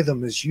to buy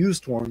them as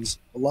used ones,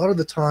 a lot of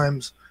the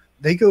times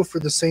they go for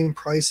the same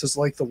price as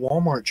like the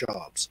Walmart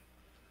jobs,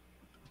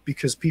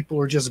 because people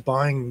are just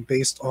buying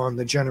based on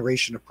the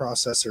generation of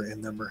processor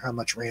in them or how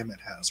much RAM it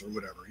has or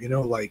whatever, you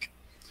know, like,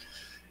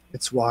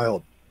 it's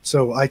wild.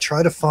 So I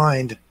try to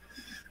find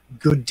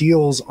good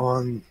deals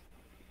on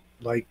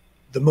like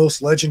the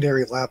most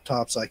legendary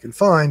laptops I can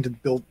find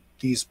and build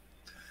these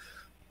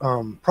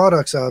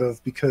products out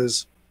of,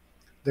 because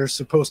they're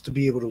supposed to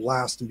be able to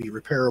last and be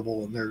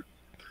repairable, and they're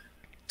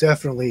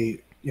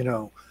definitely,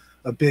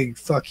 a big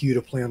fuck you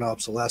to planned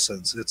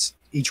obsolescence. It's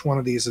each one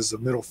of these is a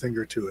middle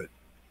finger to it.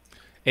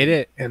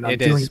 And I'm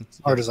doing it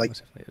as hard as I can.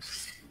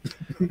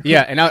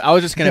 Yeah, and I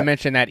was just going to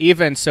mention that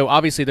even so,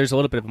 obviously there's a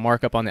little bit of a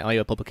markup on the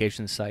LEO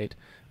publication site,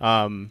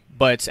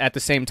 but at the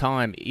same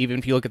time, even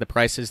if you look at the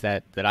prices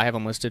that I have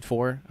them listed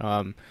for,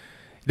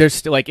 there's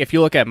still, like, if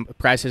you look at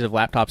prices of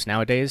laptops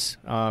nowadays,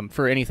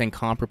 for anything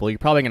comparable, you're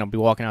probably going to be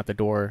walking out the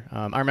door.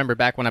 I remember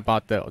back when I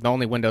bought the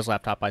only Windows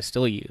laptop I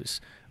still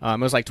use, it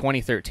was like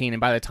 2013,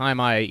 and by the time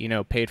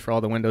I paid for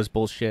all the Windows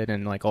bullshit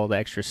and like all the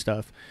extra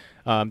stuff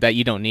that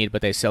you don't need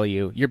but they sell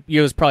you,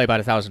 it was probably about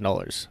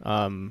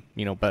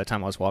 $1,000. By the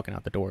time I was walking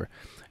out the door.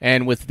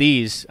 And with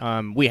these,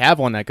 we have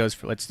one that goes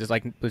for it's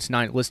listed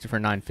for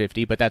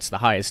 $950, but that's the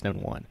highest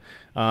known one.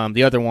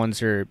 The other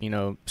ones are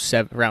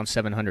around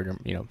 700 or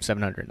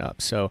 700 and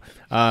up. So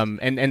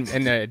and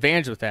the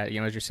advantage with that,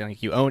 as you're saying,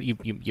 you own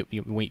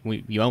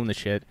the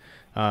shit.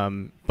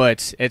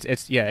 But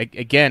it's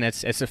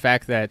the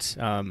fact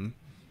that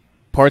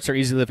parts are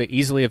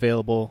easily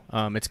available.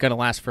 It's going to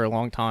last for a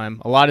long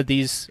time. A lot of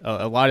these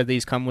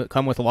come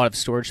with a lot of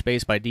storage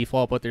space by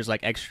default, but there's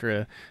like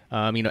extra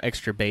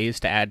bays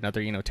to add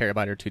another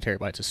terabyte or 2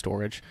 terabytes of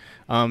storage.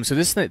 So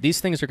these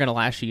things are going to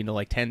last you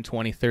like 10,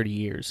 20, 30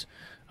 years.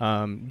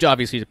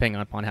 Obviously depending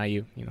upon how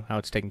how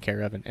it's taken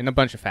care of and a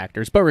bunch of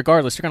factors. But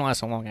regardless, they're going to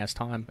last a long ass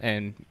time,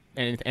 and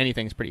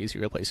anything's pretty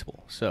easily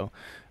replaceable. So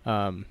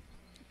they're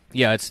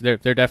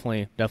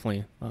definitely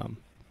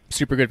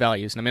super good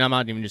values. And I mean, I'm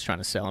not even just trying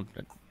to sell them.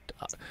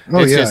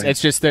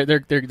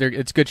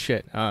 It's good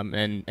shit.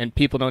 And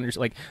people don't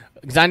understand, like,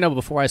 because I know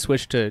before I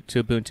switched to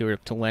Ubuntu or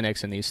to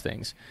Linux and these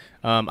things,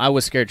 I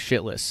was scared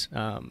shitless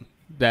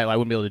that I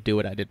wouldn't be able to do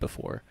what I did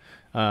before.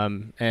 I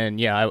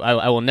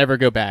will never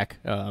go back.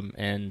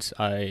 And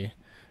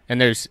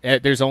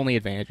there's only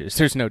advantages.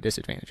 There's no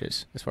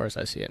disadvantages as far as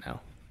I see it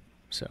now.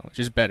 So it's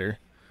just better.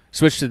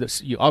 Switch to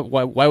this. Why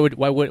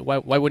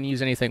wouldn't you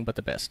use anything but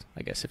the best?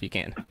 I guess if you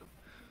can.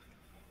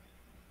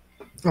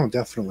 Oh,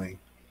 definitely.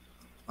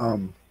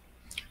 And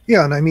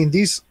I mean,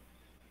 these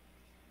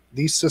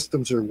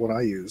systems are what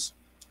I use.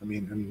 I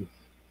mean, and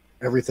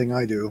everything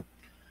I do.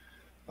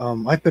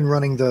 I've been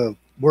running the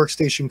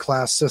workstation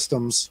class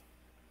systems,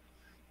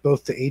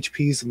 both the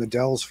HPs and the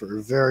Dells, for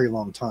a very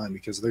long time,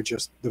 because they're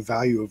just, the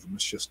value of them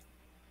is just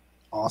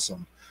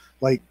awesome.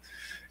 Like,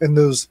 and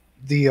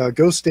the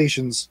Ghost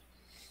stations,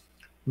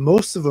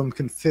 most of them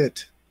can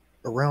fit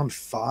around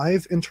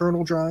 5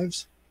 internal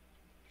drives.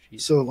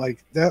 Jeez. So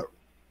like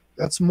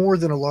that's more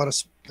than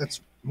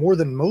that's more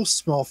than most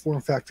small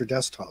form factor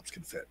desktops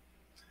can fit.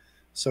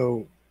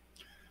 So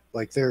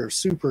like they're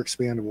super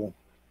expandable.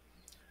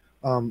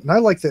 And I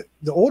like that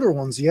the older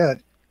ones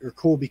yet are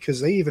cool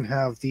because they even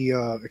have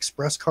the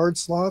express card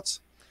slots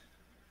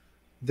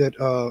that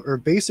are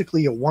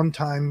basically a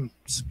one-time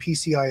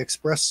PCI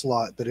Express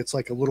slot, that it's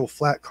like a little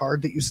flat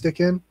card that you stick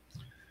in.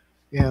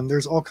 And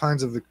there's all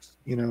kinds of,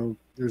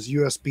 there's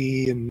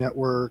USB and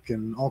network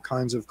and all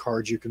kinds of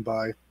cards you can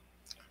buy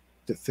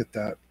that fit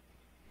that.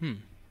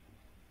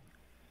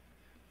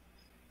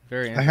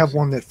 Very. I have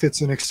one that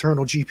fits an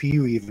external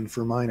GPU even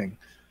for mining,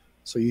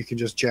 so you can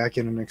just jack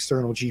in an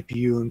external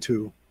GPU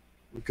into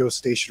a Ghost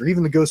station, or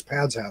even the Ghost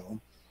pads have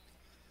them.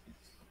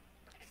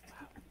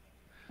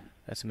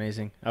 That's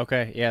amazing.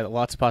 Okay, yeah,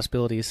 lots of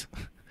possibilities.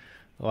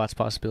 Lots of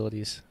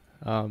possibilities.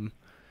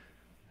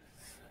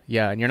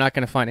 Yeah, and you're not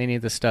going to find any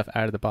of this stuff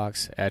out of the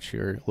box at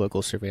your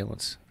local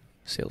surveillance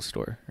sales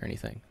store or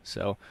anything.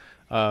 So.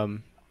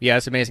 Yeah,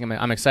 it's amazing.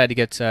 I'm excited to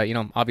get,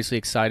 obviously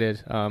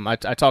excited. I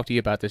talked to you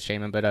about this,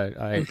 Jamin, but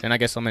and I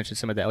guess I'll mention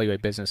some of the LUA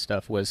business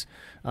stuff, was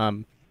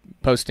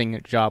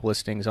posting job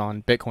listings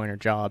on Bitcoiner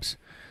jobs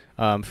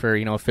for,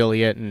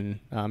 affiliate, and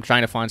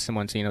trying to find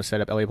someone to,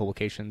 set up LA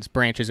publications,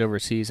 branches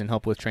overseas, and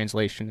help with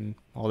translation and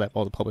all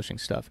the publishing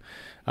stuff.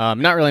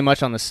 Not really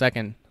much on the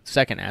second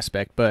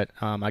aspect, but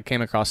I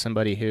came across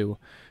somebody who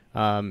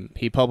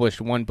he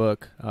published one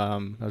book.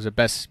 It was a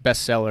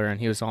bestseller, and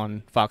he was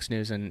on Fox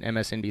News and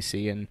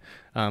MSNBC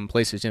and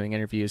places doing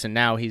interviews. And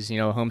now he's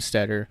a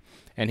homesteader,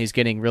 and he's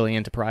getting really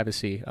into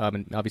privacy.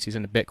 And obviously he's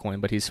into Bitcoin,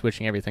 but he's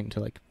switching everything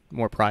to like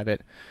more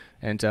private.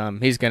 And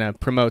he's gonna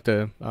promote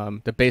the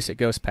basic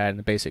Ghost pad and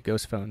the basic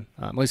Ghost phone.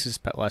 At least this is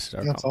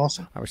that's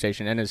awesome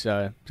conversation, and it's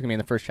gonna be in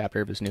the first chapter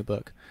of his new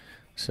book.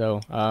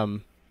 So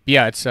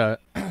it's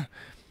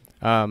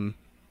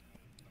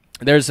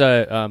there's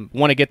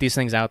want to get these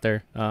things out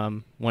there.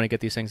 And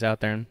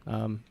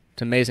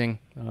it's amazing.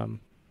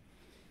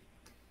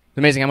 It's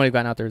amazing how many we've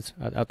gotten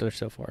out there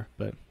so far,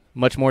 but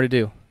much more to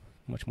do.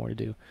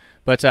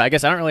 But I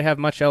guess I don't really have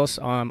much else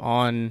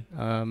on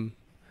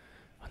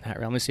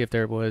that. Let me see if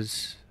there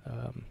was.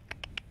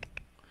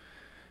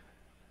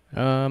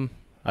 I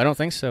don't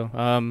think so.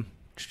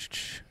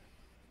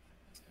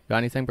 Got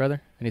anything,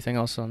 brother? Anything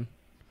else on?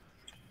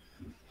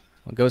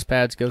 Ghost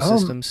pads, ghost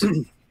systems,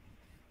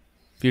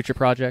 future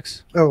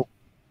projects.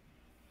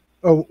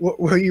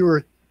 What you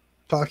were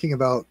talking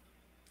about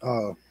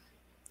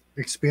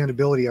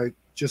expandability, I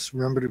just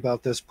remembered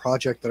about this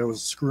project that I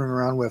was screwing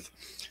around with.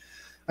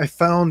 I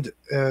found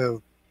a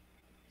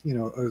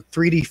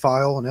 3D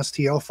file, an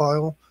STL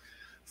file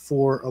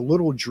for a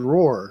little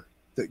drawer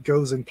that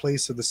goes in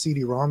place of the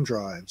CD-ROM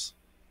drives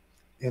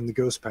in the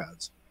ghost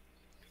pads.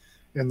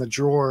 And the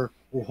drawer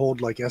will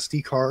hold like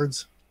SD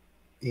cards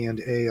and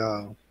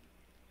a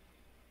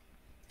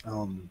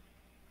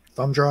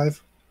thumb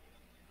drive.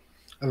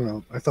 I don't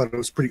know. I thought it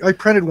was pretty. I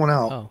printed one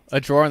out. Oh,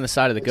 a drawer on the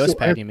side of the ghost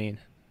pad, you mean?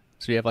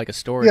 So you have like a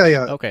storage?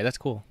 Yeah. Okay, that's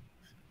cool.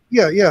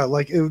 Yeah.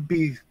 Like it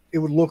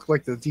would look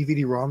like the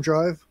DVD-ROM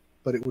drive,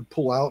 but it would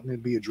pull out and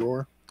it'd be a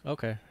drawer.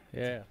 Okay.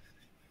 Yeah.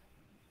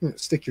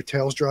 Stick your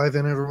Tails drive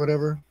in it or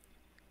whatever.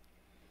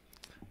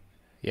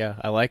 Yeah,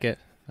 I like it.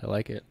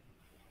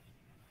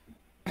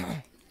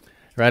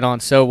 Right on.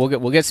 So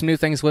we'll get some new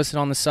things listed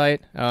on the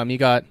site. You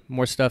got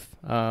more stuff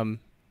in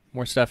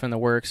the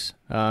works.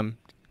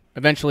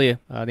 Eventually,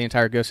 the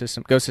entire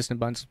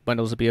GhostSystem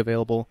bundles will be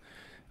available.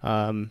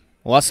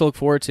 Lots to look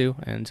forward to,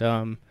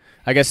 and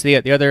I guess the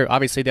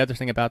other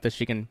thing about this,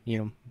 you can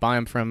buy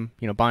them from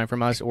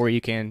us, or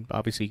you can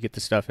obviously get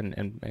the stuff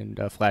and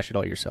flash it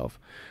all yourself.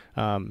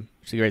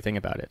 It's the great thing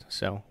about it.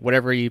 So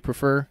whatever you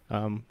prefer,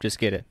 just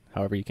get it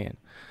however you can.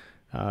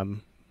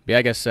 Yeah,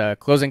 I guess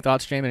closing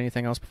thoughts, Jamin.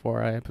 Anything else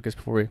before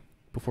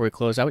we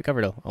close out? We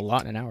covered a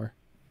lot in an hour.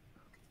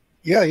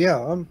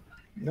 Yeah.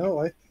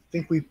 No, I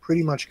think we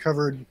pretty much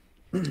covered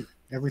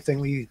everything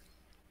we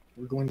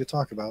were going to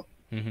talk about,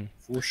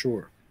 for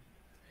sure.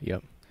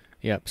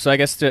 Yep. So I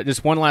guess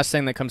just one last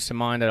thing that comes to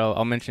mind that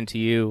I'll mention to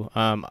you.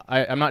 I'm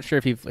not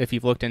sure if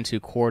you've looked into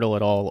Quartal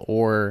at all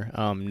or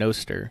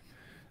Noster,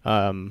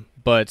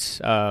 but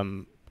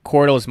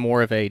Quartal is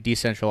more of a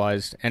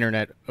decentralized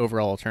internet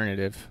overall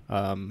alternative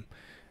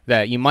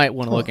that you might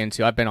want to look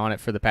into. I've been on it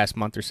for the past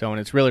month or so,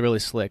 and it's really, really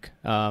slick.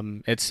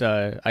 I've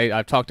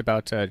talked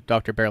about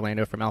Dr.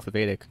 Berlando from Alpha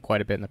Vedic quite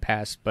a bit in the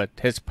past, but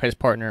his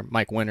partner,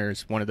 Mike Winter,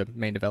 is one of the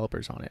main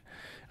developers on it.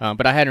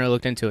 But I hadn't really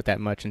looked into it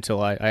that much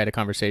until I had a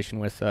conversation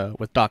with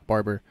Doc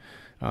Barber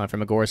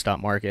from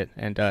Agorastop.market,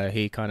 and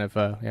he kind of,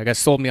 I guess,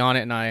 sold me on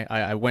it, and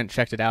I went and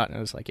checked it out, and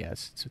I was like, yeah,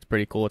 it's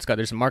pretty cool.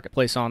 There's a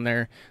marketplace on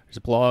there, there's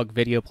a blog,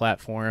 video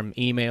platform,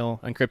 email,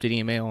 encrypted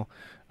email,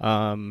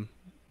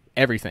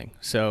 everything.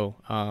 So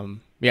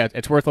yeah,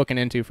 it's worth looking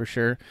into for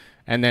sure.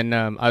 And then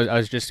I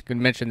was just going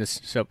to mention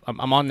this. So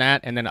I'm on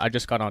that, and then I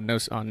just got on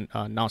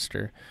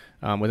Noster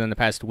within the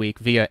past week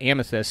via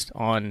Amethyst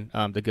on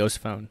the Ghost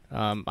phone.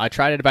 I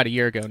tried it about a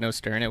year ago,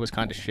 Noster, and it was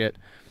kind of shit.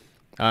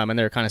 And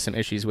there are kind of some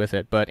issues with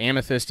it. But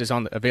Amethyst is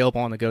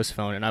available on the Ghost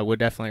phone, and I would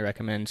definitely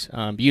recommend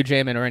you,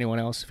 Jamin, or anyone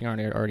else, if you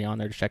aren't already on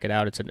there, to check it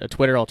out. It's a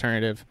Twitter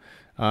alternative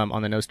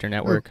on the Noster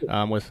network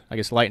with, I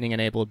guess, Lightning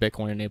enabled,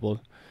 Bitcoin enabled.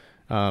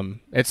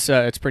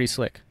 It's pretty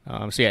slick.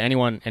 So yeah,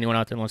 anyone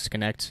out there wants to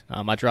connect,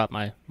 I dropped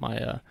my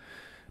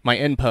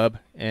InPub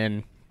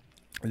in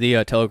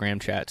the Telegram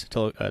chat,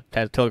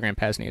 Telegram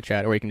P.A.Z.NIA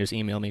chat, or you can just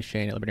email me,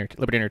 Shane at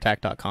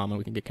libertyinterattack.com, and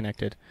we can get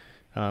connected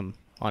on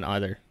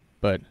either.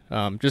 But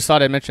just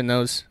thought I'd mention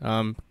those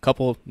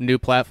couple new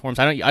platforms.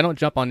 I don't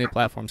jump on new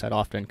platforms that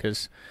often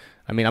because,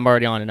 I mean, I'm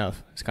already on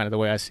enough. It's kind of the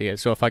way I see it.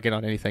 So if I get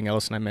on anything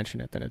else and I mention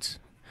it, then it's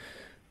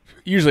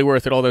usually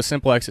worth it. Although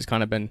Simplex was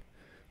kind of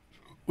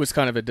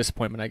a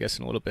disappointment, I guess,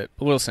 in a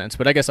little sense.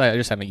 But I guess I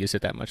just haven't used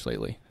it that much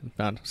lately. I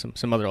found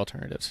some other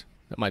alternatives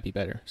that might be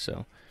better.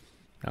 So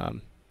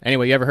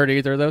anyway, you ever heard of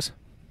either of those?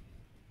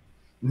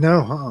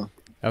 No,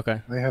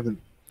 Okay. I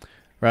haven't.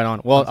 Right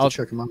on. Well, I'll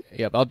check them out.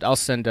 Yep, I'll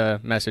send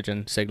a message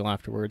and signal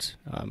afterwards.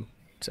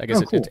 I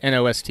guess cool. it's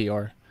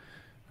NOSTR.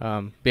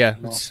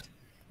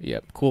 Yeah,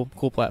 cool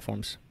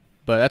platforms.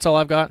 But that's all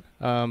I've got.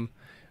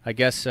 I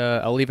guess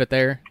I'll leave it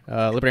there.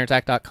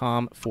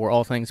 libertyinterattack.com for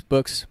all things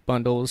books,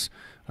 bundles,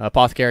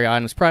 apothecary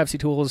items, privacy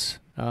tools,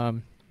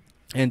 and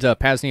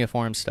P.A.Z.NIA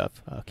farm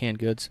stuff, canned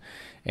goods,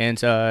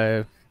 and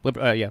I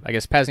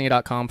guess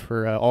P.A.Z.NIA.com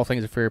for all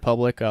things for your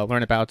public.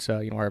 Learn about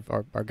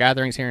our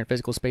gatherings here in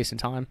physical space and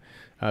time.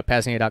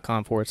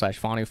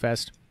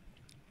 P.A.Z.NIA.com/VonuFest.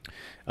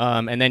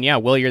 And then,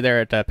 while you're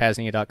there at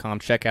P.A.Z.NIA.com,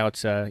 check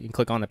out, you can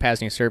click on the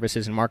P.A.Z.NIA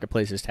Services and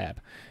Marketplaces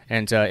tab.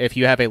 And if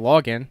you have a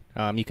login,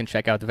 you can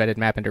check out the vetted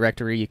map and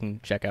directory. You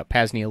can check out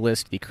P.A.Z.NIA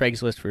List, the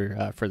Craigslist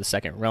for the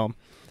Second Realm.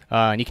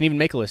 And you can even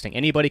make a listing.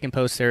 Anybody can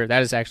post there.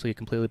 That is actually a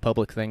completely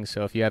public thing.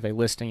 So if you have a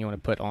listing you want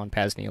to put on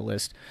P.A.Z.NIA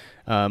List,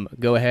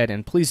 go ahead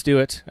and please do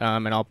it.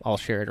 And I'll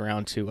share it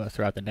around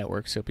throughout the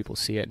network so people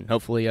see it and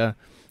hopefully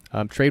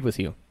trade with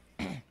you.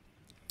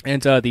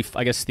 And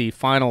the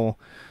final.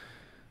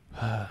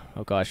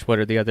 Oh gosh, what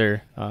are the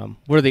other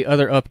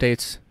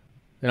updates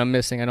that I'm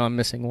missing? I know I'm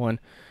missing one.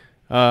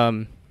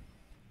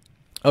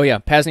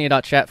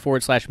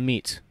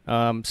 P.A.Z.NIA.chat/meet.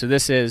 So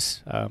this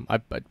is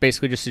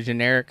basically just a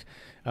generic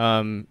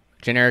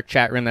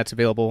chat room that's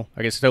available.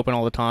 I guess it's open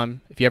all the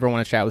time. If you ever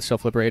want to chat with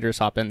self-liberators,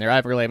 hop in there. I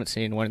really haven't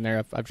seen one in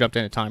there. I've jumped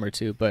in a time or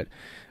two, but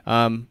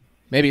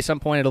maybe at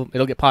some point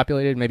it'll get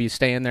populated. Maybe you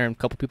stay in there and a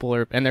couple people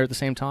are in there at the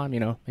same time.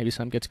 Maybe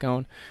something gets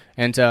going,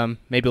 and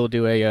maybe we'll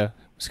do a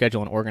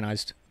schedule an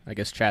organized, I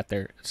guess, chat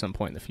there at some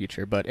point in the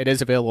future. But it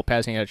is available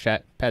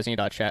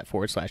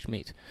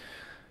P.A.Z.NIA.chat/meet.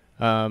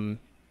 I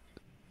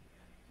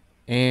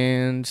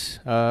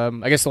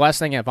guess the last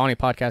thing at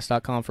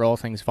VonuPodcast.com for all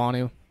things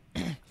Vonu.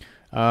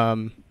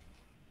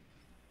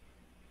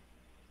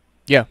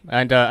 Yeah,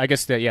 and I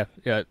guess that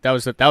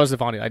was the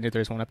Vonu. I knew there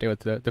was one update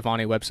with the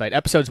Vonu website.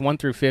 Episodes 1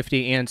 through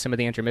 50 and some of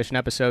the intermission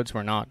episodes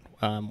were not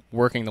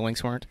working. The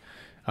links weren't.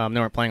 They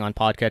weren't playing on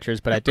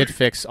podcatchers, but I did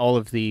fix all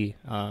of the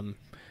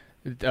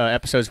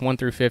episodes 1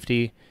 through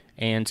 50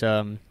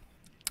 and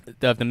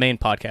of the main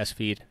podcast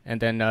feed, and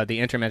then the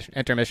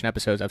intermission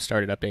episodes, I've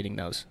started updating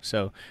those.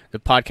 So the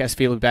podcast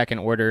feed will be back in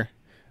order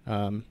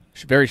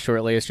very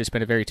shortly. It's just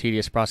been a very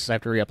tedious process. I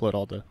have to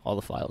re-upload all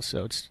the files,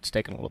 so it's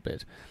taken a little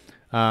bit.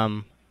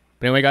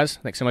 But anyway, guys,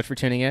 thanks so much for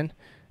tuning in.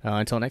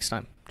 Until next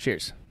time,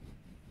 cheers.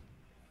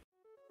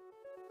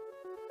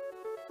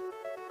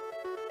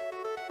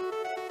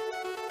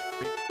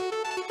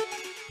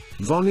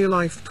 Vonu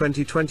Life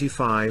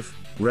 2025,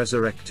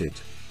 Resurrected.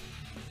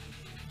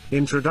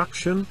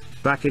 Introduction.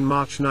 Back in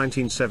March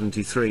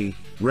 1973,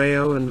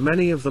 Rayo and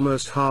many of the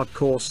most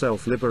hardcore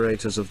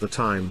self-liberators of the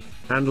time,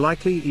 and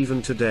likely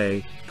even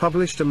today,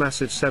 published a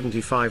massive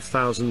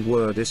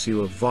 75,000-word issue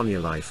of Vonu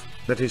Life,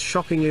 that is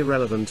shockingly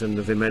relevant and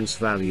of immense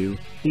value,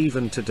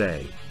 even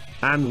today.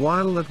 And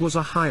while that was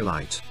a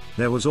highlight,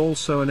 there was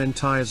also an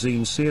entire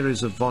zine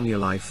series of Vonu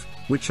Life,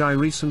 which I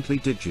recently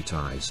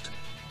digitized.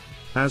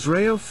 As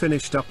Rayo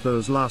finished up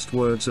those last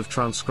words of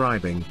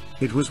transcribing,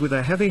 it was with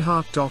a heavy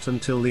heart.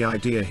 Until the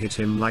idea hit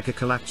him like a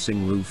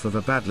collapsing roof of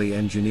a badly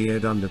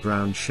engineered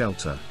underground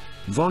shelter.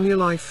 Vonu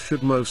Life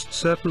should most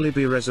certainly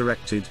be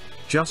resurrected,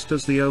 just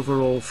as the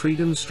overall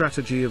freedom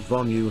strategy of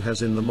Vonu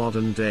has in the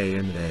modern day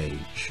and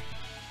age.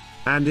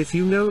 And if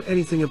you know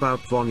anything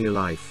about Vonu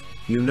Life,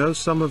 you know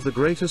some of the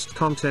greatest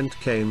content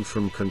came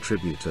from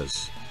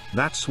contributors.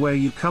 That's where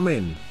you come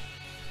in.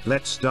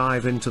 Let's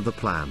dive into the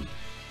plan.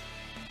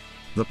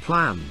 The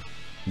plan.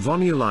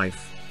 Vonu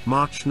Life,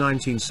 March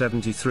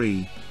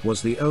 1973,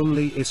 was the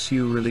only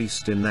issue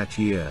released in that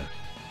year.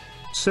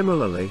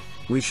 Similarly,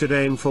 we should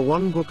aim for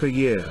one book a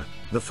year,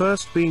 the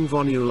first being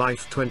Vonu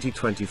Life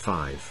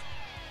 2025.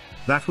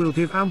 That will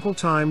give ample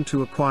time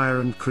to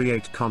acquire and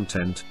create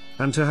content,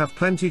 and to have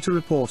plenty to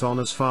report on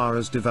as far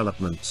as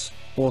developments,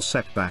 or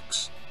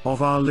setbacks,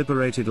 of our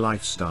liberated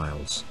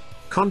lifestyles.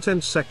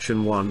 Content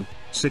Section 1,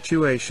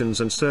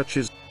 Situations and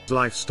Searches.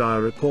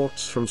 Lifestyle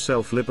reports from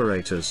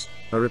self-liberators,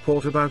 a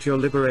report about your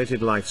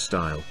liberated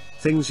lifestyle,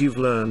 things you've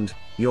learned,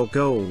 your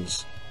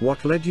goals,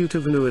 what led you to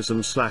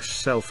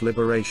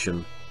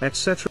Vonuism/self-liberation,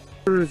 etc.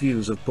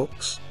 Reviews of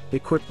books,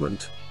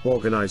 equipment,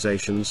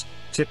 organizations,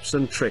 tips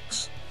and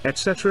tricks,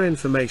 etc.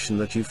 Information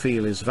that you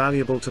feel is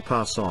valuable to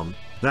pass on,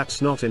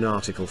 that's not in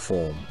article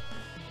form.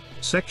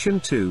 Section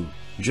 2,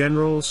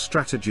 General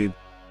Strategy.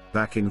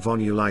 Back in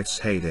Vonu Life's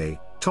heyday,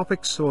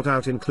 topics sought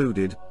out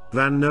included,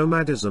 van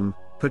nomadism,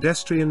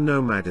 pedestrian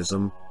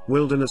nomadism,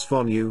 wilderness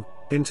Vonu,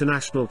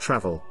 international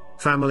travel,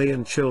 family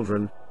and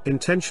children,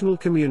 intentional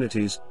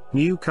communities,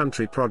 new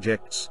country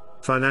projects,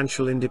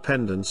 financial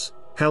independence,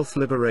 health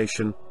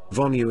liberation,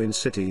 Vonu in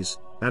cities,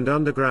 and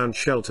underground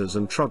shelters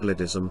and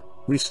troglodytism.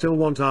 We still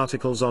want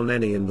articles on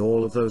any and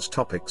all of those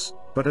topics,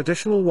 but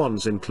additional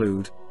ones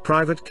include,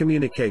 private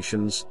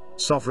communications,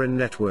 sovereign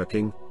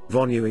networking,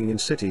 Vonuing in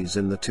cities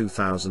in the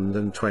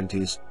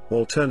 2020s,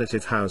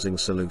 alternative housing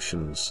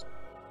solutions,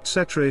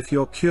 etc. If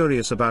you're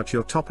curious about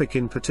your topic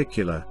in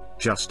particular,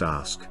 just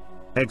ask.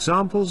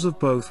 Examples of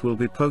both will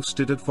be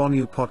posted at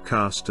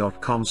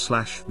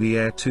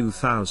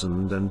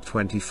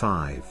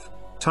vonupodcast.com/the2025.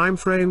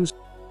 Timeframes.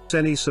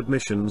 Any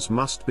submissions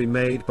must be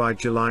made by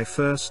July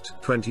 1st,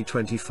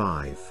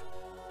 2025.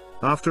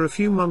 After a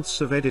few months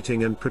of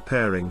editing and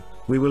preparing,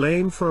 we will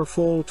aim for a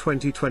fall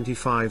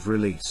 2025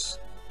 release.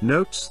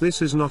 Notes: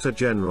 this is not a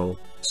general,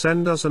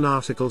 send us an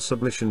article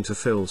submission to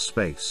fill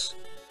space.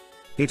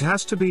 It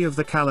has to be of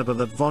the caliber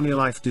that Vonu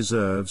Life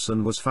deserves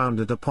and was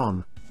founded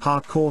upon,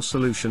 hardcore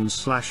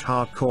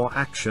solutions/hardcore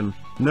action,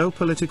 no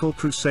political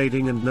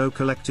crusading and no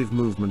collective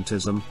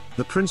movementism,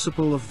 the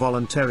principle of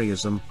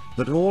voluntarism,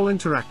 that all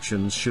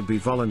interactions should be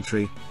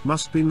voluntary,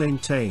 must be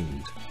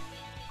maintained.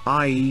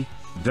 I.e.,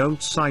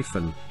 don't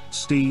siphon,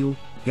 steal,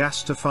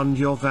 gas to fund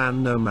your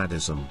van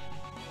nomadism.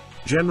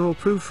 General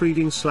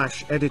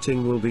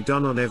proofreading/editing will be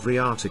done on every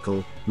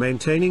article,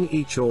 maintaining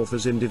each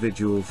author's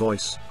individual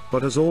voice,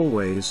 but as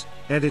always,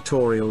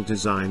 editorial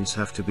designs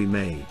have to be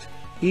made.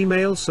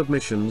 Email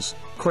submissions,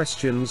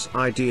 questions,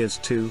 ideas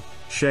to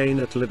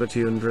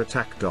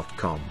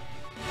Shane@libertyunderattack.com.